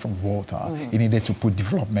came from Volta. He needed to put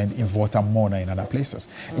development in Volta more than in other places,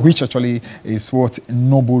 which actually is what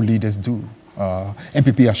noble leaders do.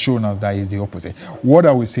 NPP has shown us that is the opposite. What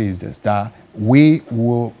I would say is this, that we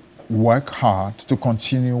will work hard to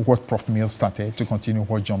continue what Prof. Mills started, to continue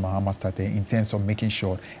what John Mahama started in terms of making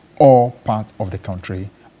sure all parts of the country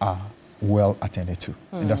are well attended to.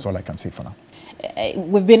 And that's all I can say for now.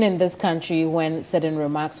 We've been in this country when certain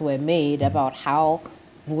remarks were made about how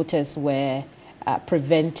voters were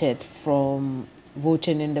prevented from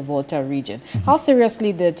voting in the Volta region. How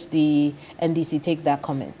seriously did the NDC take that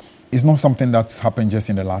comment? It's not something that's happened just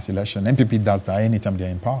in the last election. NPP does that anytime they're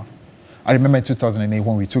in power. I remember in 2008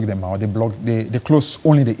 when we took them out, they closed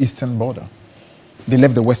only the eastern border. They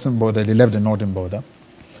left the western border, they left the northern border.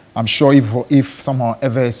 I'm sure if somehow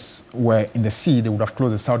others were in the sea, they would have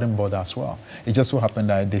closed the southern border as well. It just so happened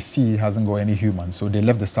that the sea hasn't got any humans, so they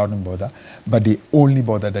left the southern border, but the only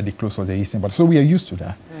border that they closed was the eastern border. So we are used to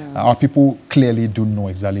that. Our people clearly do know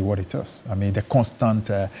exactly what it is. I mean, the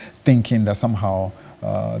constant thinking that somehow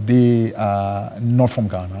they are not from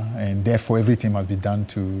Ghana, and therefore everything must be done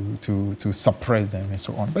to suppress them and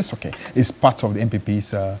so on. But it's okay. It's part of the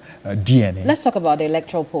NPP's DNA. Let's talk about the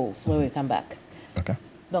electoral polls when we come back. Okay.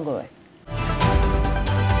 Don't go away.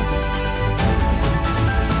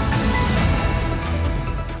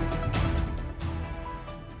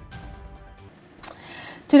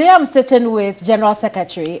 Today I'm sitting with General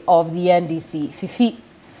Secretary of the NDC,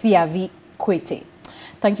 Fifi Kwetey.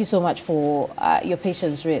 Thank you so much for your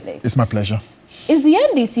patience, really. It's my pleasure. Is the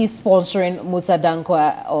NDC sponsoring Musa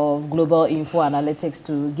Dankwa of Global Info Analytics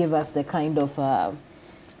to give us the kind of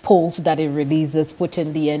polls that it releases,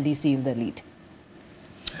 putting the NDC in the lead?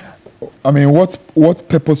 I mean, what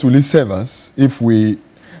purpose will it serve us if we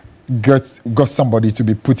got somebody to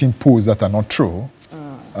be putting polls that are not true?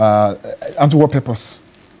 And to what purpose?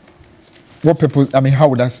 What purpose? I mean,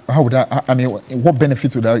 what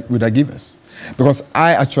benefit would that give us? Because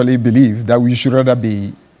I actually believe that we should rather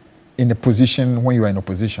be in a position when you are in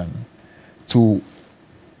opposition to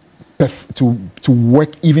work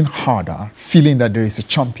even harder, feeling that there is a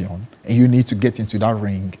champion and you need to get into that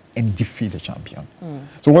ring and defeat the champion.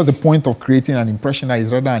 So what's the point of creating an impression that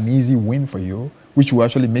is rather an easy win for you, which will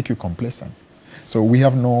actually make you complacent? So we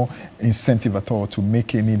have no incentive at all to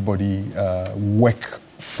make anybody work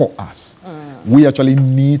for us. We actually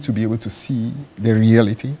need to be able to see the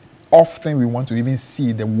reality. Often we want to even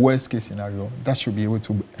see the worst case scenario. That should be able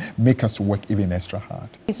to make us work even extra hard.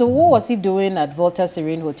 So what was he doing at Volta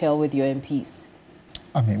Serene Hotel with your MPs?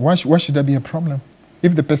 I mean, why should there be a problem?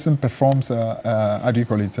 If the person performs, how do you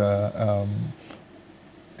call it, a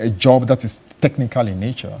job that is technical in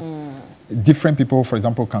nature, different people, for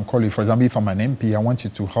example, can call you. For example, if I'm an MP, I want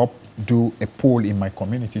you to help do a poll in my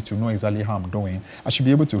community to know exactly how I'm doing. I should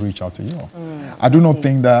be able to reach out to you. I do not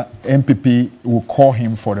think that MPP will call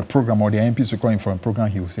him for the program or the MPs will call him for a program,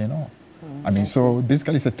 he will say no. I mean, so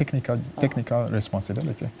basically it's a technical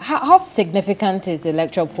responsibility. How significant is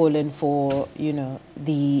electoral polling for,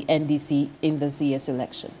 the NDC in the CS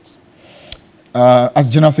elections? As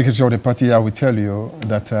General Secretary of the party, I will tell you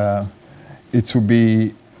that it would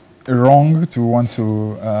be wrong to want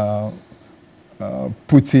to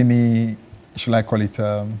put any, should I call it,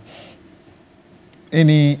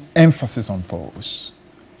 any emphasis on polls.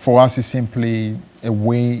 For us, it's simply a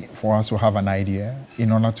way for us to have an idea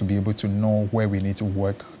in order to be able to know where we need to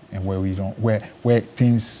work and where we don't, where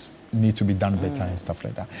things need to be done better and stuff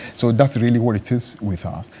like that. So that's really what it is with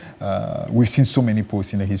us. We've seen so many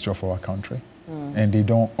polls in the history of our country, and they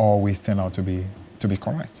don't always turn out to be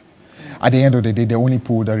correct. At the end of the day, the only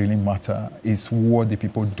poll that really matters is what the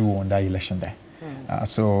people do on that election day.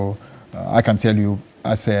 So I can tell you,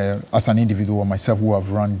 as an individual myself who have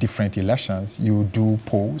run different elections, you do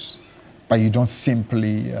polls, but you don't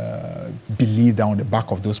simply believe that on the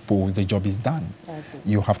back of those polls the job is done.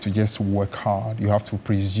 You have to just work hard. You have to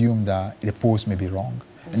presume that the polls may be wrong.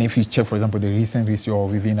 And if you check, for example, the recent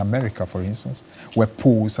result within America, for instance, where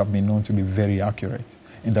polls have been known to be very accurate.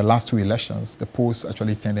 In the last two elections, the polls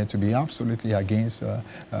actually tended to be absolutely against,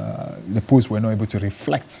 the polls were not able to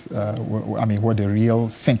reflect, what the real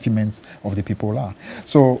sentiments of the people are.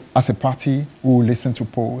 So as a party, we will listen to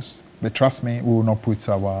polls, but trust me, we will not put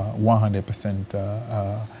our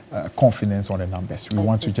 100% confidence on the numbers. We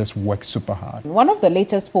want to just work super hard. One of the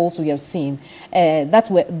latest polls we have seen,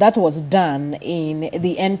 that was done in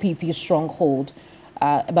the NPP stronghold,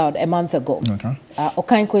 about a month ago.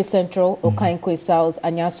 Okankwe Central, Okankwe South,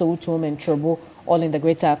 Anyaso, Utum, and Trobo, all in the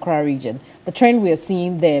Greater Accra region. The trend we are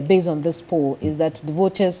seeing there, based on this poll, is that the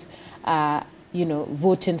voters are,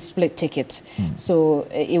 voting split ticket. So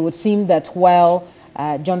it would seem that while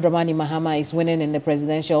John Dramani Mahama is winning in the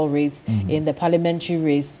presidential race, in the parliamentary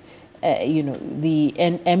race, the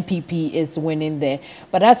MPP is winning there.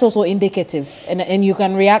 But that's also indicative, and you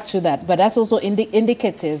can react to that, but that's also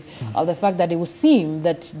indicative of the fact that it would seem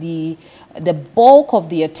that the bulk of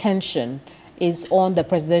the attention is on the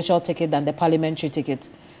presidential ticket than the parliamentary ticket.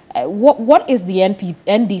 What is the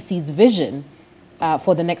NDC's vision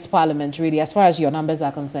for the next parliament, really, as far as your numbers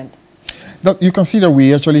are concerned? You can see that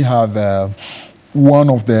we actually have one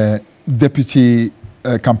of the deputy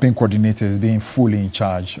campaign coordinators being fully in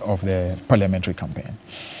charge of the parliamentary campaign.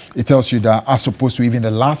 It tells you that as opposed to even the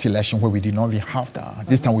last election where we did not really have that,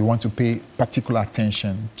 this time we want to pay particular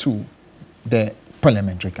attention to the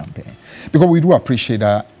parliamentary campaign. Because we do appreciate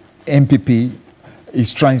that MPP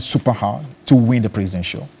is trying super hard to win the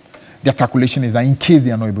presidential. Their calculation is that in case they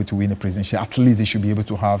are not able to win the presidential, at least they should be able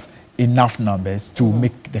to have enough numbers to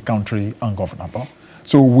make the country ungovernable.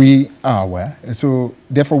 So we are aware. So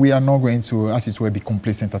therefore, we are not going to, as it were, be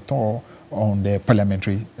complacent at all on the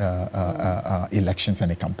parliamentary elections and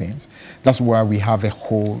the campaigns. That's why we have a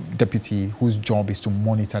whole deputy whose job is to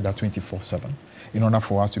monitor that 24/7 in order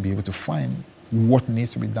for us to be able to find what needs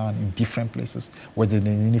to be done in different places, whether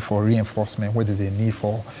there's a need for reinforcement, whether there's a need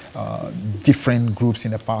for different groups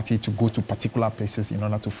in the party to go to particular places in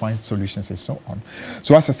order to find solutions and so on.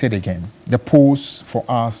 So as I said again, the polls for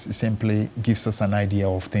us simply gives us an idea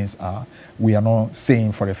of things are. We are not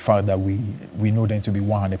saying for the fact that we know them to be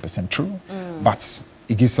 100% true, but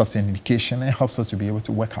it gives us an indication and helps us to be able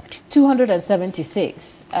to work hard.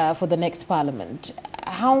 276 for the next parliament.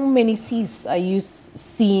 How many seats are you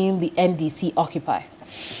seeing the NDC occupy?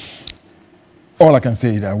 All I can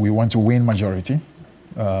say is that we want to win majority.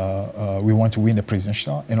 We want to win the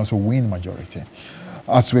presidential and also win majority.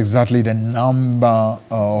 As to exactly the number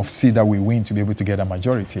of seats that we win to be able to get a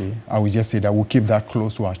majority, I would just say that we'll keep that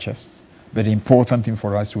close to our chests. But the important thing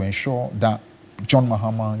for us to ensure that John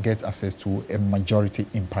Mahama gets access to a majority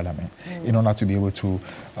in Parliament in order to be able to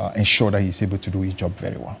ensure that he's able to do his job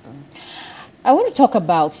very well. I want to talk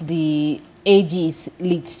about the AG's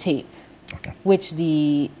leaked tape, which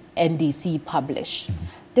the NDC published.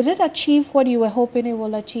 Did it achieve what you were hoping it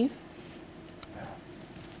will achieve?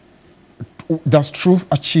 Does truth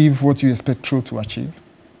achieve what you expect truth to achieve?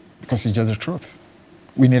 Because it's just the truth.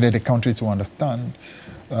 We needed the country to understand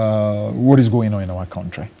what is going on in our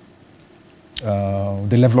country.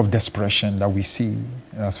 The level of desperation that we see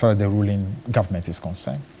as far as the ruling government is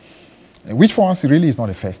concerned. Which for us really is not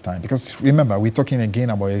the first time, because remember, we're talking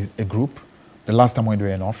again about a group. The last time when they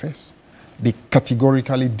were in office, they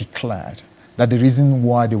categorically declared that the reason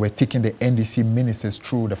why they were taking the NDC ministers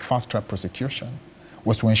through the fast-track prosecution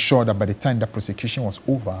was to ensure that by the time that prosecution was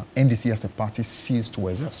over, NDC as a party ceased to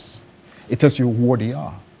exist. It tells you what they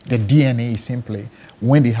are. The DNA is simply,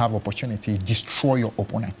 when they have opportunity, destroy your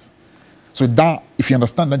opponents. So that, if you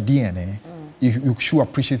understand that DNA, you should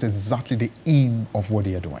appreciate exactly the aim of what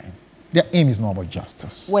they are doing. Their aim is not about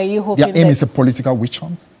justice. Were you hoping their aim is a political witch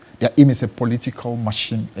hunt. Their aim is a political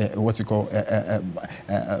machine, a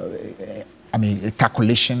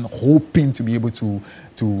calculation, hoping to be able to,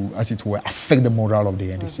 as it were, affect the morale of the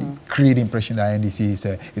NDC, create the impression that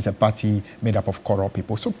NDC is a party made up of corrupt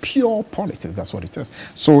people. So pure politics, that's what it is.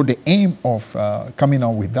 So the aim of coming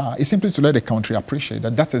out with that is simply to let the country appreciate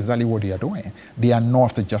that that's exactly what they are doing. They are not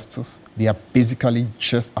after justice. They are basically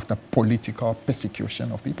just after political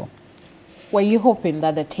persecution of people. Were you hoping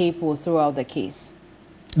that the tape will throw out the case?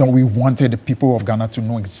 No, we wanted the people of Ghana to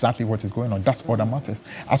know exactly what is going on. That's all that matters.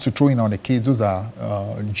 As to throwing out the case, those are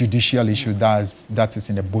judicial issues that is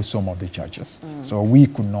in the bosom of the judges. So we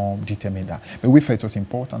could not determine that. But we felt it was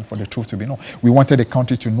important for the truth to be known. We wanted the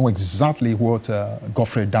country to know exactly what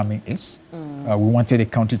Godfrey Dame is. We wanted the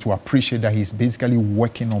country to appreciate that he's basically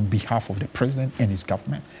working on behalf of the president and his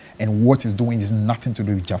government. And what he's doing is nothing to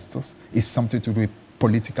do with justice. It's something to do with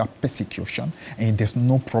political persecution, and there's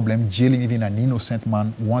no problem jailing even an innocent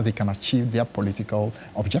man once they can achieve their political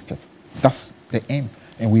objective. That's the aim,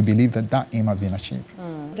 and we believe that that aim has been achieved.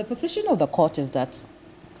 The position of the court is that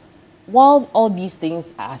while all these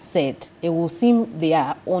things are said, it will seem they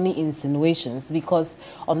are only insinuations, because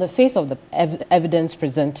on the face of the evidence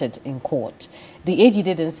presented in court, the AG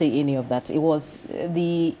didn't say any of that. It was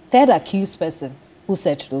the third accused person who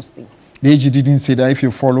said those things. The AG didn't say that if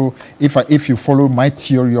you follow my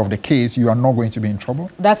theory of the case, you are not going to be in trouble.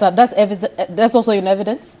 That's also in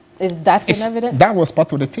evidence? Is that in evidence? That was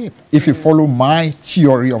part of the tape. If you follow my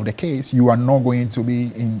theory of the case, you are not going to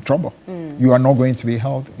be in trouble. You are not going to be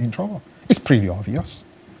held in trouble. It's pretty obvious.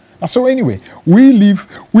 And so anyway, we leave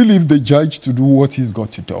the judge to do what he's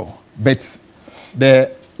got to do. But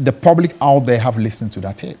the public out there have listened to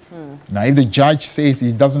that tape. Now, if the judge says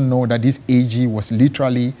he doesn't know that this AG was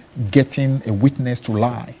literally getting a witness to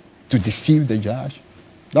lie, to deceive the judge,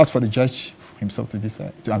 that's for the judge himself to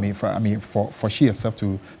decide. For she herself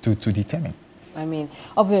to determine. I mean,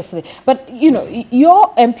 obviously. But, you know,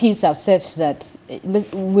 your MPs have said that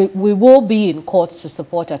we will be in court to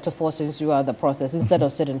support her to force him throughout the process instead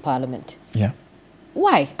of sit in Parliament. Yeah.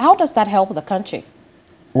 Why? How does that help the country?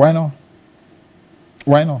 Why not?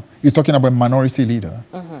 Why not? You're talking about a minority leader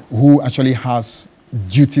who actually has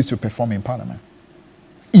duties to perform in Parliament.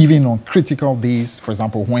 Even on critical days, for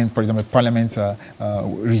example, when, for example, Parliament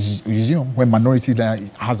resume, when minority leader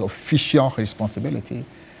has official responsibility,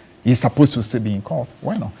 he's supposed to still be in court.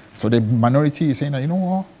 Why not? So the minority is saying that, you know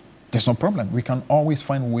what, there's no problem. We can always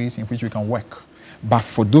find ways in which we can work. But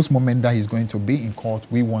for those moments that he's going to be in court,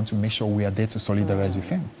 we want to make sure we are there to solidarize with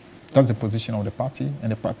him. That's the position of the party,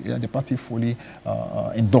 and the party fully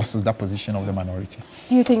endorses that position of the minority.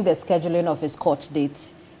 Do you think the scheduling of his court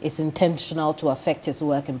dates is intentional to affect his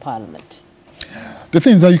work in Parliament? The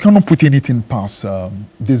thing is that you cannot put anything past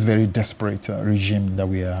this very desperate regime that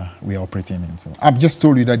we are operating in. So I've just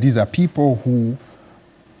told you that these are people who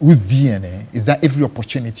with DNA is that every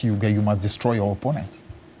opportunity you get, you must destroy your opponent.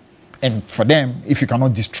 And for them, if you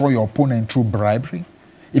cannot destroy your opponent through bribery,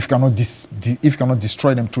 if you cannot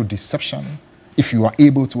destroy them through deception, if you are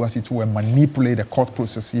able to, as it were, manipulate the court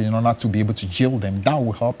processes in order to be able to jail them, that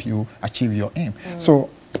will help you achieve your aim. So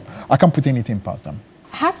I can't put anything past them.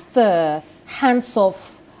 Has the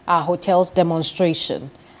hands-off our hotels demonstration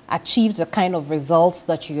achieved the kind of results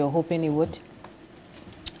that you're hoping it would?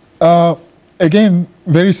 Again,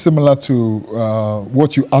 very similar to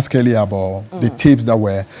what you asked earlier about the tapes that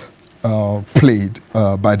were played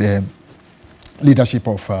by the leadership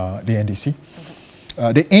of the NDC.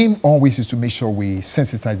 The aim always is to make sure we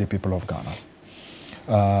sensitize the people of Ghana.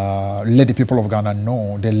 Let the people of Ghana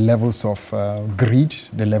know the levels of greed,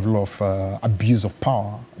 the level of abuse of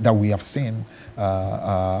power that we have seen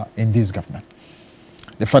in this government.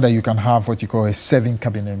 The fact that you can have what you call a serving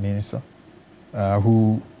cabinet minister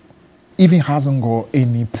who even hasn't got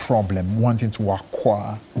any problem wanting to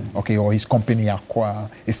acquire, okay, or his company acquire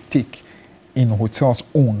a stake in hotels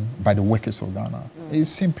owned by the workers of Ghana. It's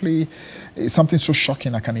simply something so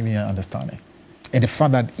shocking I can't even understand it. And the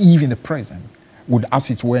fact that even the president would,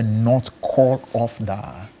 as it were, not call off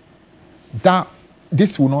that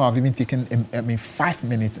this would not have even taken 5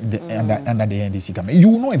 minutes under the NDC government. You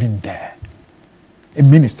will not even dare. A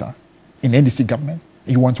minister in NDC government,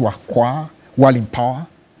 you want to acquire, while in power,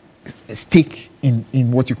 a stake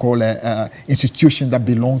in what you call an institution that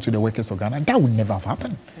belongs to the workers of Ghana. That would never have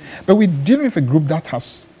happened. But we're dealing with a group that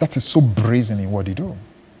is so brazen in what they do.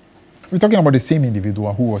 We're talking about the same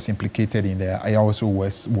individual who was implicated in the Ayahuasca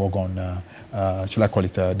West work on, should I call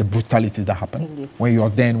it, the brutalities that happened. Indeed. When he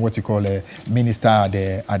was then what you call a minister at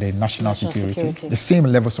the National Security. The same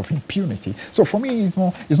levels of impunity. So for me, it's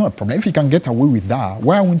not a problem. If he can get away with that,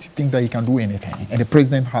 why wouldn't he think that he can do anything? And the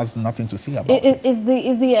president has nothing to say about it. Is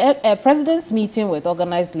the president's meeting with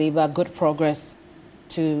organized labor good progress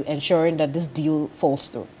to ensuring that this deal falls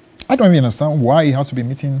through? I don't even understand why he has to be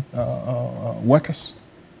meeting workers.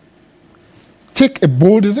 Take a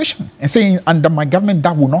bold decision and say, under my government,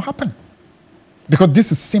 that will not happen. Because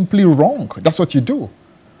this is simply wrong. That's what you do.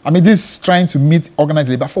 I mean, this is trying to meet organized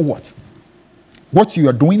labor for what? What you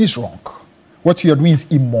are doing is wrong. What you are doing is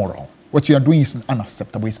immoral. What you are doing is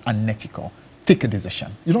unacceptable, it's unethical. Take a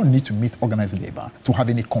decision. You don't need to meet organized labor to have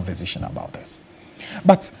any conversation about this.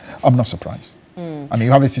 But I'm not surprised. I mean,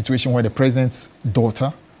 you have a situation where the president's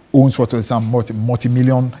daughter owns what is a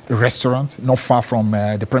multi-million restaurant not far from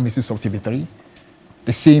the premises of TV3.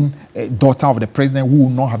 The same daughter of the president who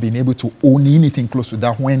would not have been able to own anything close to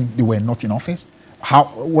that when they were not in office.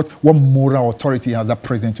 What moral authority has that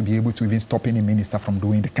president to be able to even stop any minister from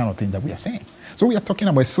doing the kind of thing that we are saying? So we are talking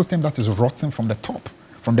about a system that is rotten from the top,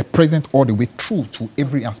 from the president all the way through to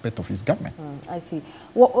every aspect of his government. I see.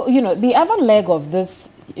 Well, you know, the other leg of this,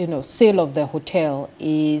 you know, sale of the hotel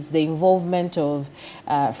is the involvement of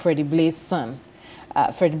Freddie Blay's son.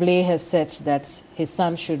 Fred Blay has said that his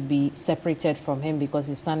son should be separated from him because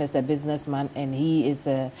his son is a businessman and he is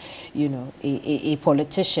a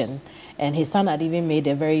politician. And his son had even made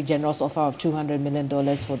a very generous offer of $200 million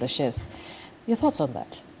for the shares. Your thoughts on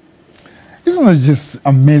that? Isn't it just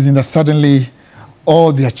amazing that suddenly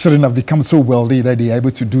all their children have become so wealthy that they are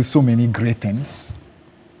able to do so many great things?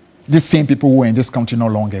 These same people who were in this country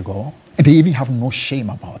not long ago, and they even have no shame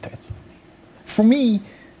about it. For me,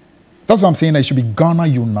 that's why I'm saying that it should be Ghana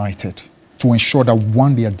united to ensure that,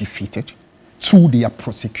 one, they are defeated, two, they are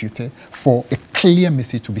prosecuted, for a clear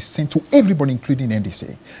message to be sent to everybody, including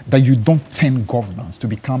NDC, that you don't turn governance to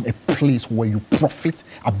become a place where you profit,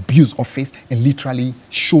 abuse office, and literally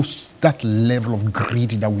shows that level of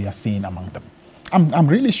greed that we are seeing among them. I'm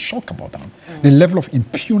really shocked about that. The level of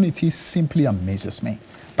impunity simply amazes me.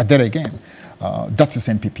 But there again, that is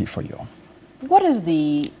NPP for you. What is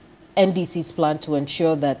the NDC's plan to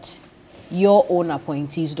ensure that your own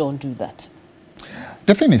appointees don't do that?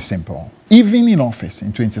 The thing is simple. Even in office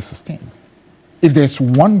in 2016, if there's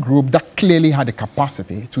one group that clearly had the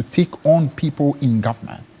capacity to take on people in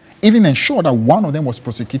government, even ensure that one of them was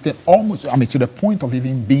prosecuted almost, to the point of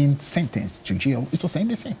even being sentenced to jail, it was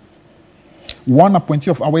NDC. One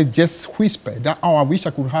appointee of ours just whispered that, I wish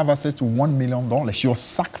I could have access to $1 million. She was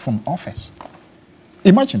sacked from office.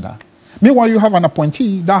 Imagine that. Meanwhile, you have an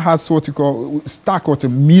appointee that has what you call stack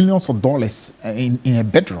of millions of dollars in a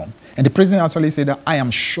bedroom. And the president actually said that, I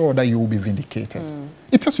am sure that you will be vindicated.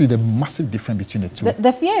 It tells you the massive difference between the two.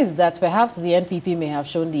 The fear is that perhaps the NPP may have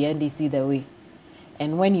shown the NDC the way.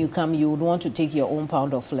 And when you come, you would want to take your own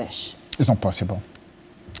pound of flesh. It's not possible.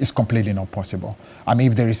 It's completely not possible. I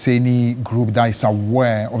mean, if there is any group that is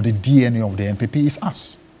aware of the DNA of the NPP, it's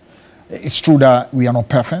us. It's true that we are not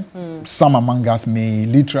perfect. Some among us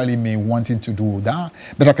may wanting to do that,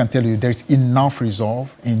 but I can tell you there's enough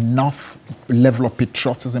resolve, enough level of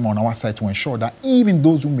patriotism on our side to ensure that even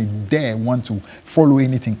those who may dare want to follow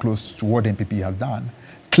anything close to what the NPP has done,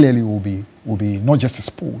 clearly will be not just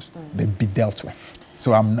exposed, but be dealt with.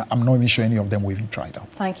 So I'm not even sure any of them will even try it out.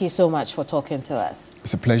 Thank you so much for talking to us.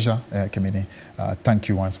 It's a pleasure, Kemini. Thank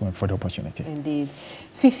you once more for the opportunity. Indeed.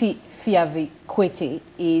 Fifi Kwetey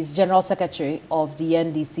is General Secretary of the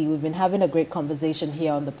NDC. We've been having a great conversation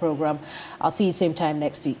here on the program. I'll see you same time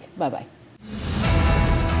next week. Bye-bye.